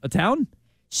city, a town?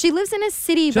 She lives in a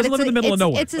city, She but doesn't it's live in the middle of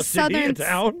nowhere. It's a city, southern a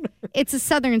town? It's a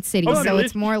southern city, Oh, so really?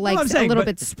 it's more No, like I'm saying, a little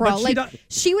but- bit sprawl. but she Like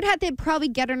she would have to probably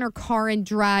get in her car and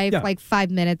drive Yeah. like 5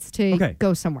 minutes to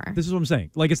go somewhere. This is what I'm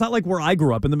saying. Like, it's not like where I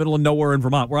grew up in the middle of nowhere in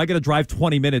Vermont, where I got to drive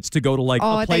 20 minutes to go to like Oh,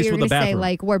 a I thought place you were with a going to say bathroom.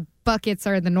 like where buckets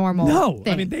are the normal. No,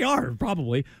 thing. I mean they are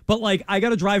probably, but like I got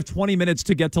to drive 20 minutes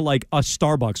to get to like a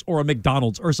Starbucks or a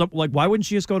McDonald's or something. Like, why wouldn't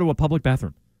she just go to a public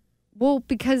bathroom? Well,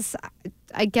 because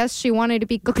I guess she wanted to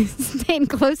be staying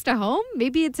close to home.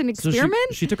 Maybe it's an So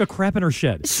experiment. she took a crap in her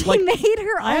shed. She Like, made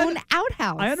her I own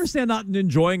outhouse. I understand not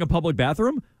enjoying a public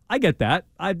bathroom. I get that.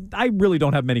 I really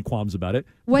don't have many qualms about it.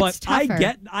 What's but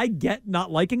tougher? I get not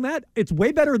liking that. It's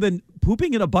way better than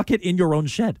pooping in a bucket in your own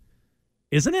shed,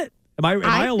 isn't it? Am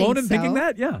I alone in thinking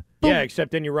that? Yeah. Yeah,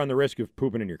 except then you run the risk of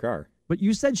pooping in your car. But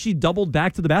you said she doubled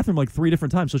back to the bathroom like 3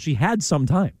 different times, so she had some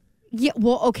time. Yeah,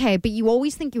 well, okay, but you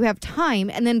always think you have time,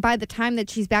 and then by the time that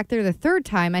she's back there the 3rd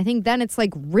time, I think then it's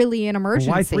like really an emergency.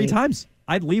 Why 3 times?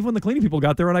 I'd leave when the cleaning people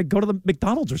got there, and I'd go to the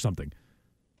McDonald's or something.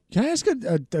 Can I ask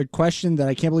a question that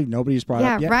I can't believe nobody's brought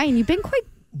Yeah, up yet? Ryan, you've been quite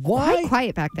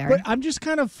quiet back there. But I'm just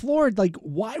kind of floored. Like,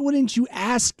 why wouldn't you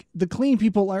ask the clean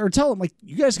people or tell them, like,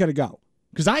 you guys got to go?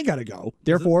 Because I got to go.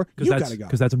 Therefore, you got to go.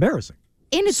 Because that's embarrassing.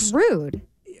 And it's rude.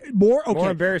 More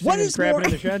embarrassing what than is crapping more, in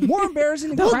the shed? More embarrassing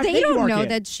than Well, crapping they don't you know are,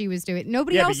 that she was doing it.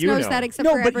 Nobody Yeah, but else you knows know. that except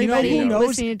No, for but you know everybody who knows?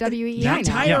 listening to WEI The now.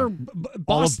 entire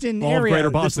Boston area Greater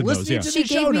that's Boston knows, listening yeah. to She the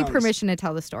gave show me knows. permission to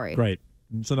tell the story. Great.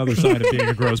 It's another sign of being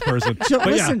a gross person. So But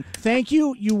yeah. listen, thank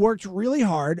you. You worked really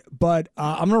hard, but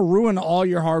I'm going to ruin all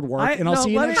your hard work, and I'll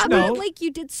see you next How week. about, like,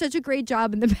 you did such a great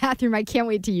job in the bathroom, I can't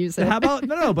wait to use it. How about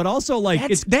no, but also like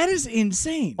that is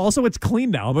insane. Also, it's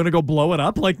clean now. I'm gonna go blow it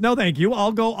up. Like, no, thank you.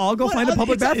 I'll go What, find a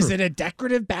public it's bathroom. Is it a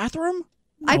decorative bathroom?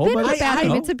 I've been but in the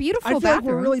bathroom. I It's a beautiful I feel bathroom.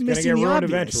 like we're really It's gonna missing get the ruined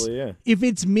obvious. eventually, yeah. If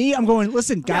it's me, I'm going,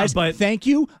 listen, guys, but- thank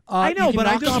you. I know, you can but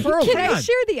I knock just off early. Can hang I on.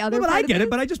 share the other No, but part I of get it? it.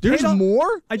 But I just There's paid all,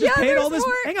 more? I just Yeah, paid all there's this.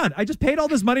 more. Hang on, I just paid all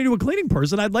this money to a cleaning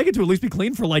person. I'd like it to at least be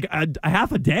clean for like a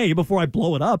half a day before I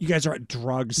blow it up. You guys are on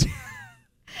drugs.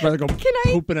 Rather go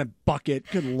I- poop in a bucket.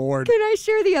 Good Lord. Can I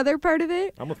share the other part of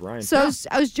it? I'm with Ryan. So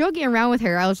I was joking around with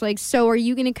her. I was like, so are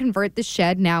you going to convert the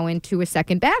shed now into a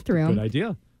second bathroom? Good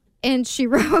idea. And she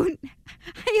wrote,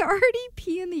 I already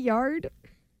pee in the yard.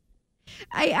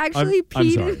 I actually I'm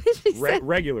peed. sorry. She said,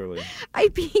 Regularly. I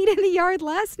peed in the yard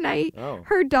last night. Oh.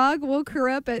 Her dog woke her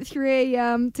up at 3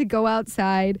 a.m. to go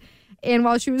outside. And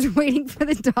while she was waiting for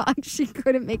the dog, she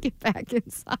couldn't make it back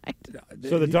inside.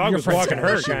 So the dog Your was friend's walking got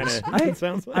her, issues. kind of. I- It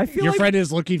sounds like. I feel Your like friend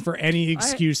is looking for any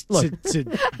excuse look. to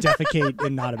defecate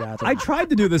in not a bathroom. I tried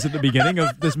to do this at the beginning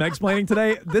of this Meg-splaining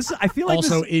today. This I feel like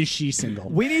also, this, is she single?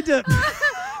 we need to.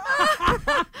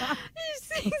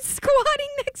 She's squatting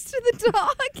next to the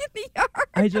dog in the yard.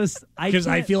 Because I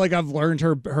can't- feel like I've learned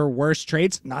her worst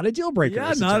traits. Not a deal breaker. Yeah,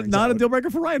 as it not turns a out. deal breaker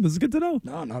for Ryan. This is good to know.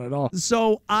 No, not at all.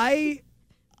 So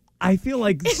I feel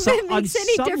like If it makes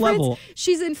any some difference, level,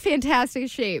 she's in fantastic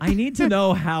shape. I need to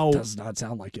know how. Does not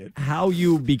sound like it. How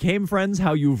you became friends,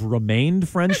 how you've remained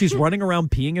friends. She's running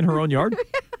around peeing in her own yard.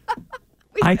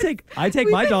 I take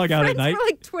my dog out at night. For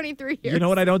like 23 years. You know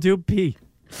what I don't do? Pee.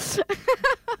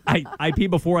 I pee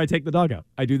before I take the dog out.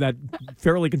 I do that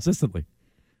fairly consistently.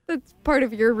 That's part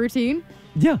of your routine?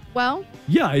 Yeah. Well?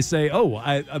 Yeah, I say,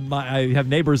 I have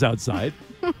neighbors outside.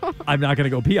 I'm not going to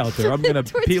go pee out there. I'm going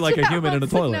to pee like a human in a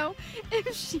toilet. No,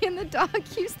 if she and the dog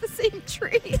use the same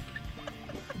tree.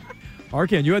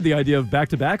 Arkan, you had the idea of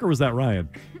back-to-back, or was that Ryan?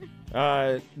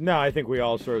 No, I think we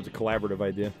all sort of, it's a collaborative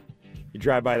idea. You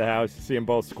drive by the house, you see them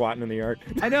both squatting in the yard.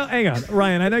 I know. Hang on,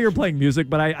 Ryan. I know you're playing music,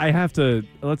 but I have to.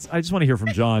 I just want to hear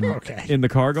from John. In the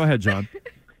car. Go ahead, John.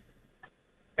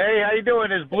 Hey, how you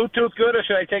doing? Is Bluetooth good, or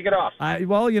should I take it off?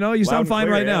 You sound fine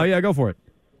right now. Yeah, go for it.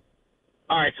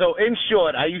 All right. So, in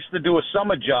short, I used to do a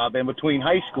summer job in between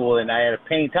high school, and I had to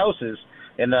paint houses.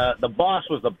 And the boss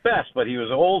was the best, but he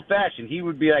was old-fashioned. He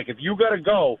would be like, if you got to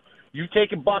go, you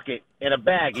take a bucket and a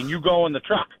bag, and you go in the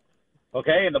truck,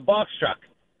 okay, in the box truck.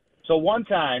 So one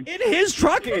time... In his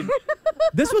truck?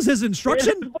 This was his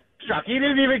instruction? Truck. He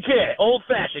didn't even care.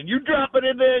 Old-fashioned. You drop it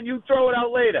in there, and you throw it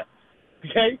out later,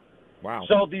 okay? Wow.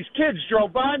 So these kids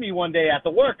drove by me one day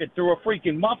after work and threw a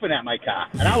freaking muffin at my car.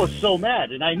 And I was so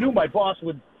mad, and I knew my boss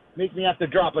would make me have to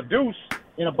drop a deuce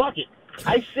in a bucket.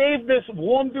 I saved this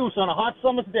warm deuce on a hot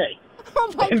summer's day.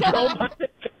 Oh, my and God. drove by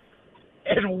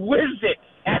and whizzed it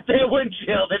at their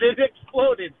windshield, and it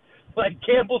exploded like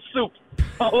Campbell's soup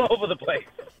all over the place.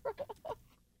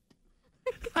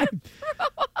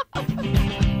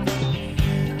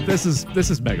 This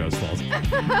is Mego's fault.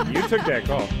 You took that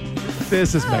call.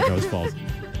 This is Mego's fault.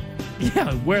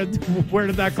 Yeah, where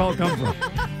did that call come from?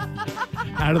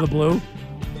 Out of the blue?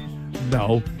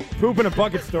 No. Poop in a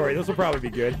bucket story. This will probably be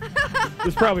good.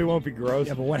 This probably won't be gross.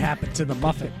 Yeah, but what happened to the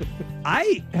muffin?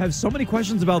 I have so many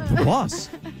questions about the boss.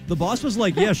 The boss was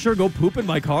like, yeah, sure, go poop in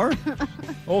my car.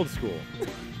 Old school.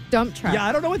 Dump truck. Yeah,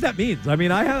 I don't know what that means. I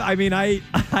mean, I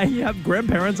have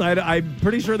grandparents. I'm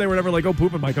pretty sure they were never like, go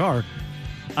poop in my car.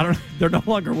 I don't. They're no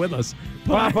longer with us.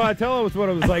 Papa, tell us what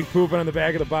it was like pooping on the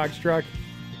back of the box truck.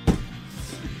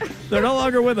 They're no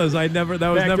longer with us. That was Back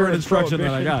never an during instruction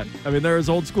that I got. I mean, they're as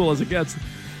old school as it gets.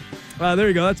 There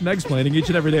you go. That's Meg's planning each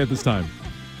and every day at this time.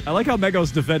 I like how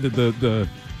Mego's defended the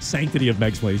sanctity of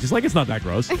Meg's planning. She's like, it's not that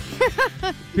gross.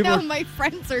 My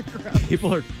friends are gross.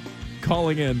 People are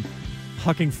calling in,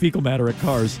 hucking fecal matter at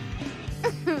cars.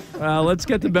 Let's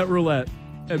get to Bet Roulette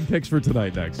and picks for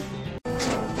tonight next.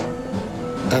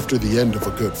 After the end of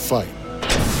a good fight,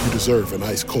 you deserve an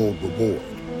ice-cold reward.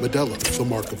 Modelo is the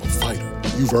mark of a fighter.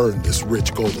 You've earned this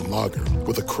rich golden lager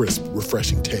with a crisp,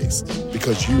 refreshing taste.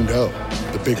 Because you know,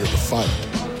 the bigger the fight,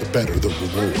 the better the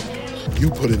reward. You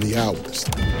put in the hours,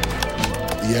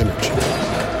 the energy,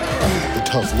 the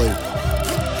tough labor.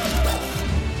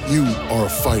 You are a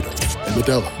fighter, and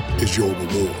Modelo is your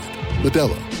reward.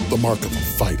 Modelo, the mark of a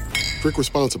fighter. Drink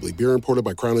responsibly. Beer imported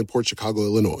by Crown Imports, Chicago,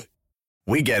 Illinois.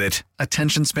 We get it.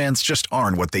 Attention spans just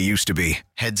aren't what they used to be.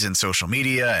 Heads in social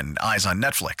media and eyes on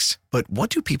Netflix. But what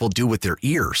do people do with their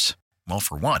ears? Well,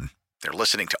 for one, they're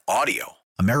listening to audio.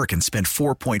 Americans spend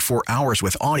 4.4 hours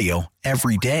with audio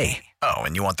every day. Oh,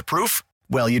 and you want the proof?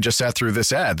 Well, you just sat through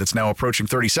this ad that's now approaching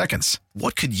 30 seconds.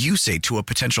 What could you say to a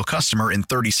potential customer in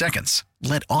 30 seconds?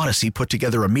 Let Odyssey put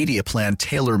together a media plan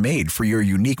tailor-made for your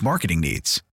unique marketing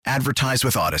needs. Advertise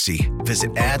with Odyssey.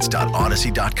 Visit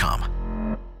ads.odyssey.com.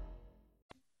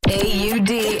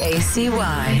 AUDACY.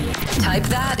 Type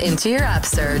that into your app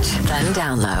search, then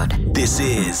download. This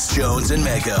is Jones and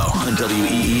Mego on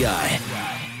WEEI.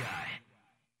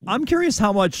 I'm curious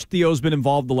how much Theo's been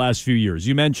involved the last few years.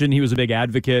 You mentioned he was a big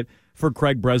advocate for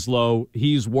Craig Breslow.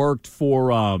 He's worked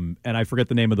for, and I forget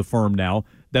the name of the firm now,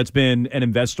 that's been an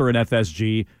investor in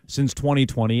FSG since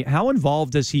 2020. How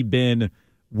involved has he been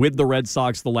with the Red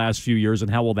Sox the last few years, and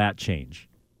how will that change?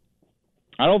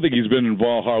 I don't think he's been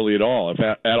involved hardly at all,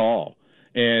 at all.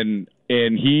 And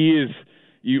he is,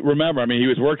 you remember, I mean, he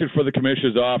was working for the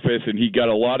commissioner's office, and he got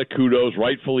a lot of kudos,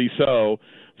 rightfully so,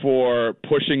 for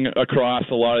pushing across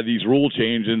a lot of these rule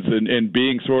changes and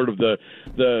being sort of the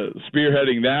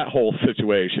spearheading that whole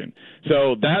situation.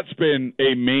 So that's been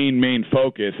a main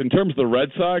focus. In terms of the Red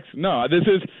Sox, no,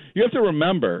 you have to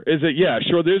remember, is that, yeah,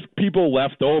 sure, there's people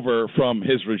left over from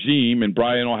his regime and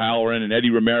Brian O'Halloran and Eddie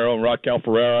Romero and Raquel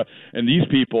Ferreira and these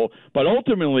people, but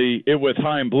ultimately it was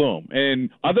Chaim Bloom.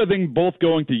 And other than both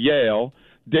going to Yale,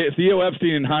 Theo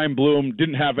Epstein and Chaim Bloom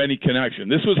didn't have any connection.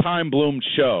 This was Chaim Bloom's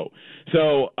show.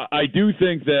 So I do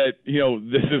think that,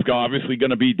 this is obviously going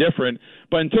to be different.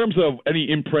 But in terms of any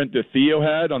imprint that Theo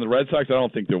had on the Red Sox, I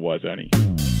don't think there was any.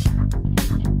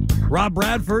 Rob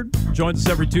Bradford joins us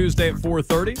every Tuesday at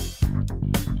 4:30.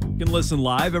 You can listen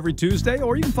live every Tuesday,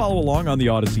 or you can follow along on the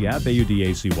Odyssey app,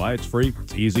 AUDACY. It's free.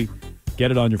 It's easy.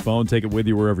 Get it on your phone. Take it with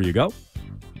you wherever you go.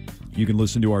 You can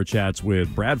listen to our chats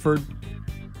with Bradford,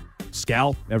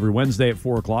 Scal, every Wednesday at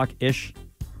 4 o'clock-ish,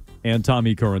 and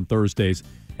Tommy Curran Thursdays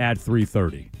at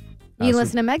 3:30. You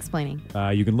listen to Meg's-plaining.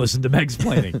 You can listen to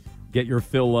Meg's-plaining. Get your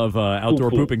fill of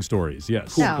outdoor pooping stories.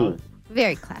 Yes. No,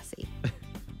 very classy.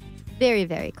 Very,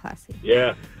 very classy.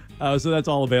 Yeah. So that's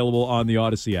all available on the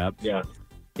Odyssey app. Yeah.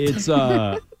 It's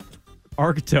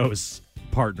Arctos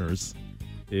Partners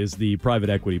is the private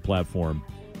equity platform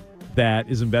that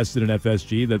is invested in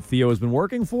FSG that Theo has been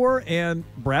working for. And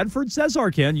Bradford says,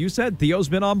 Arkan, you said Theo's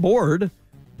been on board.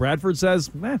 Bradford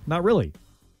says, not really.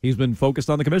 He's been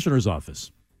focused on the commissioner's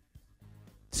office.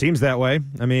 Seems that way.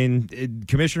 I mean,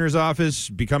 commissioner's office,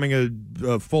 becoming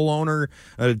a full owner,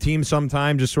 a team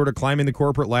sometime, just sort of climbing the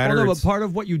corporate ladder. Well, no, but part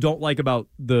of what you don't like about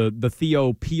the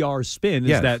Theo PR spin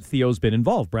is that Theo's been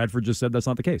involved. Bradford just said that's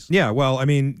not the case. Yeah, well, I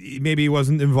mean, maybe he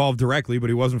wasn't involved directly, but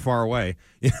he wasn't far away.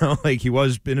 You know, like he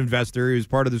was an investor. He was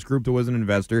part of this group that was an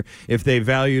investor. If they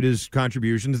valued his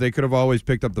contributions, they could have always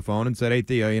picked up the phone and said, hey,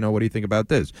 Theo, you know, what do you think about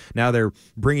this? Now they're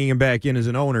bringing him back in as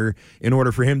an owner in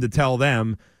order for him to tell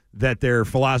them that their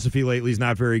philosophy lately is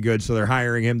not very good, so they're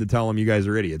hiring him to tell them you guys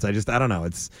are idiots. I don't know.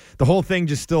 It's the whole thing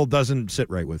just still doesn't sit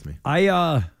right with me.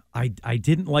 I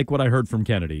didn't like what I heard from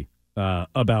Kennedy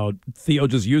about Theo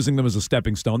just using them as a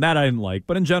stepping stone. That I didn't like.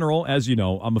 But in general, as you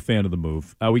know, I'm a fan of the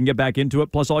move. We can get back into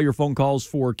it, plus all your phone calls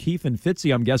for Keefe and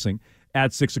Fitzy, I'm guessing,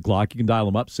 at 6 o'clock. You can dial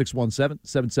them up,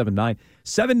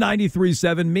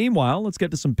 617-779-7937. Meanwhile, let's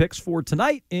get to some picks for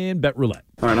tonight in Bet Roulette.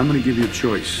 All right, I'm going to give you a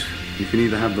choice. You can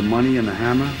either have the money and the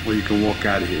hammer, or you can walk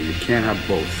out of here. You can't have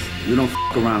both. We don't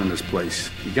around in this place.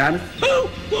 You got it? Boom,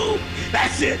 boom.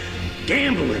 That's it.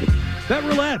 Gambling. Bet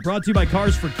Roulette, brought to you by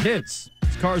Cars for Kids.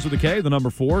 It's Cars with a K, the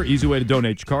number 4. Easy way to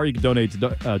donate your car. You can donate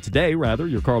today, rather.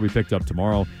 Your car will be picked up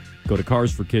tomorrow. Go to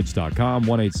carsforkids.com,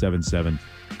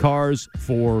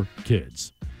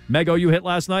 1-877-CARS-4-KIDS. Mego, you hit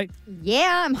last night?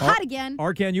 Yeah, I'm hot again.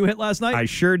 Arkan, you hit last night? I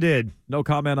sure did. No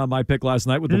comment on my pick last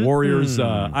night with the Warriors.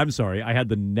 I'm sorry. I had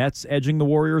the Nets edging the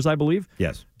Warriors, I believe.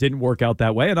 Yes. Didn't work out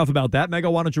that way. Enough about that.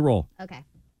 Mego, why don't you roll? Okay.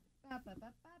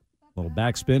 Little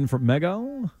backspin from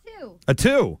Mego. A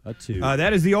 2. A 2.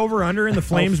 That is the over-under in the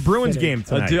Flames-Bruins game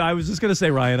tonight. I was just going to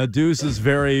say, Ryan, a deuce is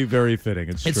very, very fitting.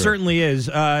 It's It true. certainly is.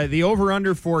 The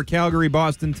over-under for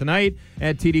Calgary-Boston tonight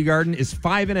at TD Garden is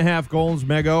 5.5 goals.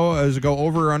 Mego, does it go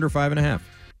over or under 5.5?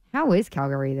 How is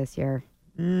Calgary this year?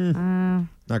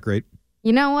 Not great.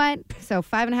 You know what? So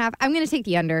 5.5. I'm going to take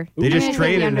the under. They just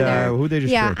traded. Who they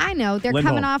just Yeah, traded? I know. They're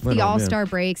coming off the All-Star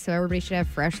break, so everybody should have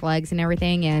fresh legs and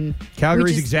everything. And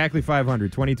Calgary's exactly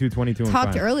 500, 22, 22, and 5.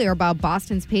 Talked earlier about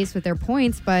Boston's pace with their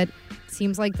points, but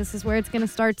seems like this is where it's going to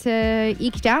start to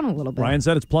eke down a little bit. Ryan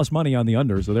said it's plus money on the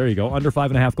under, so there you go. Under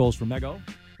 5.5 goals for Mego.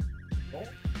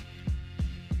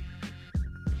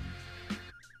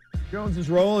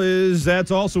 Jones's roll that's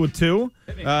also a 2.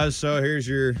 So here's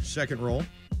your second roll.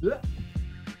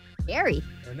 Scary.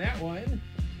 And that one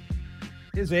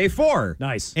is a 4.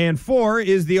 Nice. And 4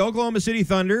 is the Oklahoma City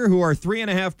Thunder, who are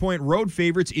 3.5-point road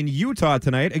favorites in Utah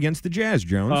tonight against the Jazz,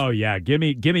 Jones. Oh, yeah. Give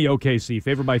me OKC,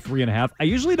 favored by 3.5. I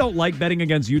usually don't like betting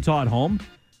against Utah at home,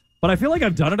 but I feel like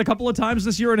I've done it a couple of times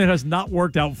this year, and it has not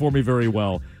worked out for me very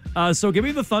well. So give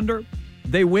me the Thunder.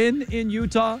 They win in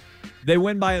Utah. They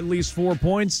win by at least 4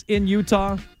 points in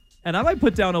Utah. And I might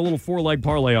put down a little 4-leg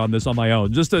parlay on this on my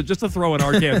own, just to throw in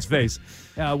Arkan's face,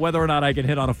 whether or not I can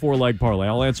hit on a 4-leg parlay.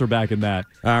 I'll answer back in that.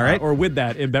 All right. Or with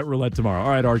that in Bet Roulette tomorrow. All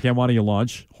right, Arkan, why don't you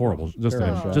launch? Horrible. Just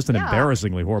an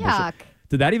embarrassingly horrible shot.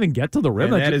 Did that even get to the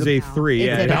rim? And that is a 3.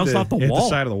 It bounced off the wall. The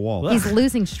side of the wall. He's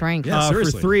losing strength. Yeah, for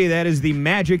 3, that is the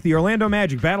Magic, the Orlando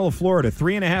Magic, Battle of Florida,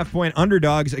 3.5-point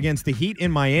underdogs against the Heat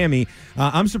in Miami.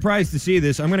 I'm surprised to see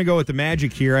this. I'm going to go with the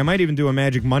Magic here. I might even do a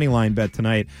Magic money line bet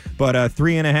tonight. But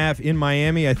 3.5 in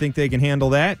Miami, I think they can handle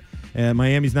that.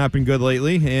 Miami's not been good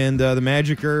lately, and the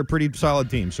Magic are a pretty solid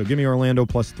team. So give me Orlando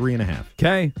plus 3.5.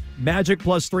 Okay, Magic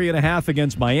plus 3.5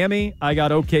 against Miami. I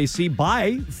got OKC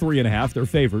by 3.5. They're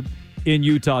favored in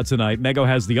Utah tonight. Mego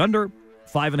has the under,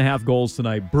 5.5 goals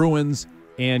tonight. Bruins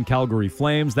and Calgary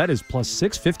Flames. That is plus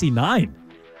 659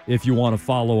 if you want to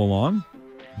follow along.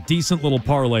 Decent little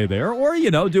parlay there. Or,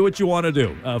 do what you want to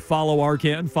do. Follow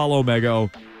Arkan, follow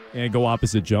Mego, and go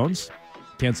opposite Jones.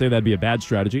 Can't say that'd be a bad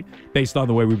strategy based on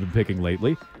the way we've been picking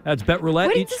lately. That's Bet Roulette.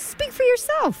 Wait, just speak for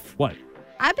yourself. What?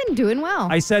 I've been doing well.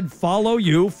 I said follow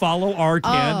you, follow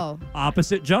Arkan,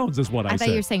 opposite Jones is what I said. I thought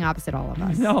you were saying opposite all of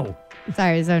us. No.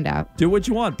 Sorry, I zoned out. Do what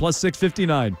you want. Plus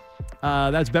 659.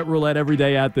 That's Bet Roulette every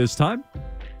day at this time.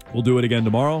 We'll do it again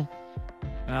tomorrow.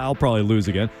 I'll probably lose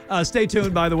again. Stay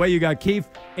tuned, by the way. You got Keith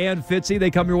and Fitzy. They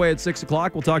come your way at 6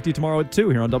 o'clock. We'll talk to you tomorrow at 2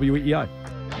 here on WEEI.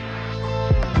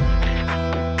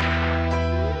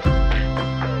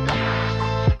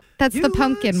 That's the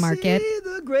Pumpkin Market.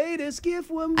 The greatest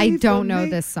gift I don't know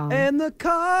this song. And the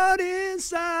card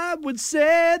inside would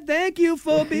say, thank you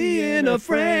for being a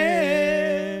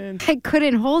friend. I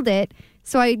couldn't hold it,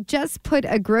 so I just put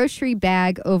a grocery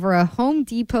bag over a Home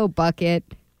Depot bucket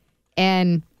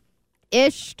and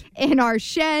ished in our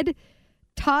shed,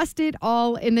 tossed it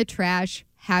all in the trash.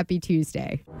 Happy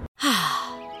Tuesday.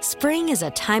 Spring is a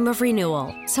time of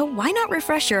renewal, so why not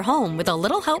refresh your home with a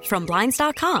little help from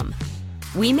Blinds.com?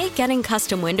 We make getting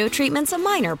custom window treatments a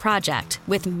minor project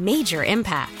with major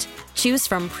impact. Choose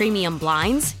from premium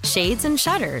blinds, shades, and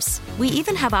shutters. We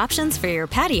even have options for your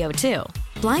patio, too.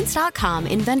 Blinds.com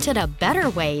invented a better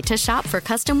way to shop for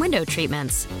custom window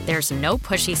treatments. There's no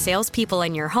pushy salespeople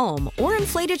in your home or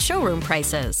inflated showroom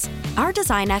prices. Our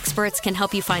design experts can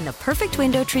help you find the perfect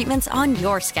window treatments on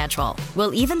your schedule.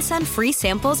 We'll even send free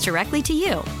samples directly to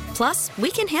you. Plus, we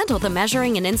can handle the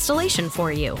measuring and installation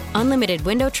for you. Unlimited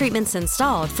window treatments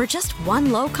installed for just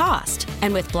one low cost.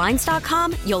 And with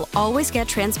Blinds.com, you'll always get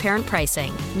transparent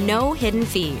pricing. No hidden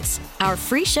fees. Our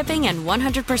free shipping and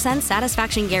 100%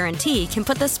 satisfaction guarantee can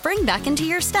put the spring back into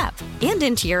your step and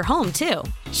into your home, too.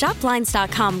 Shop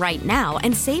Blinds.com right now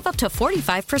and save up to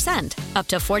 45%. Up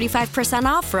to 45%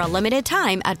 off for a limited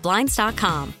time at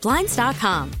Blinds.com.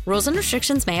 Blinds.com. Rules and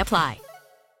restrictions may apply.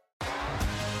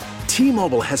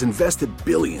 T-Mobile has invested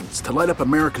billions to light up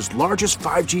America's largest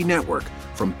 5G network,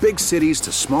 from big cities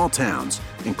to small towns,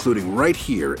 including right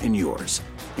here in yours.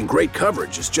 And great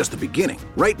coverage is just the beginning.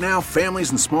 Right now,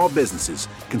 families and small businesses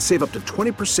can save up to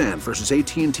 20% versus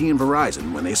AT&T and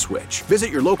Verizon when they switch.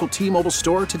 Visit your local T-Mobile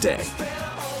store today.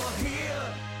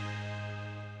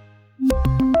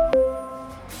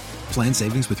 Plan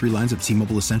savings with 3 lines of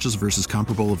T-Mobile Essentials versus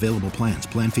comparable available plans.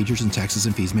 Plan features and taxes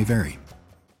and fees may vary.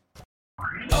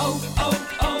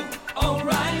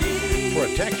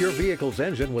 Protect your vehicle's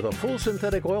engine with a full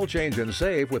synthetic oil change and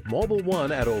save with Mobil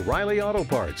 1 at O'Reilly Auto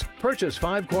Parts. Purchase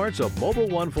 5 quarts of Mobil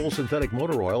 1 full synthetic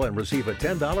motor oil and receive a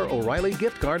 $10 O'Reilly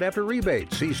gift card after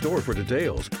rebate. See store for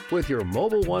details. With your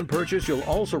Mobil 1 purchase, you'll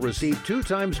also receive 2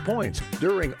 times points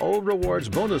during O Rewards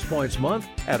Bonus Points Month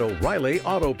at O'Reilly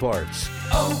Auto Parts.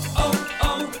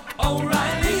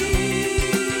 O'Reilly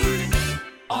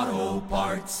Auto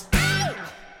Parts.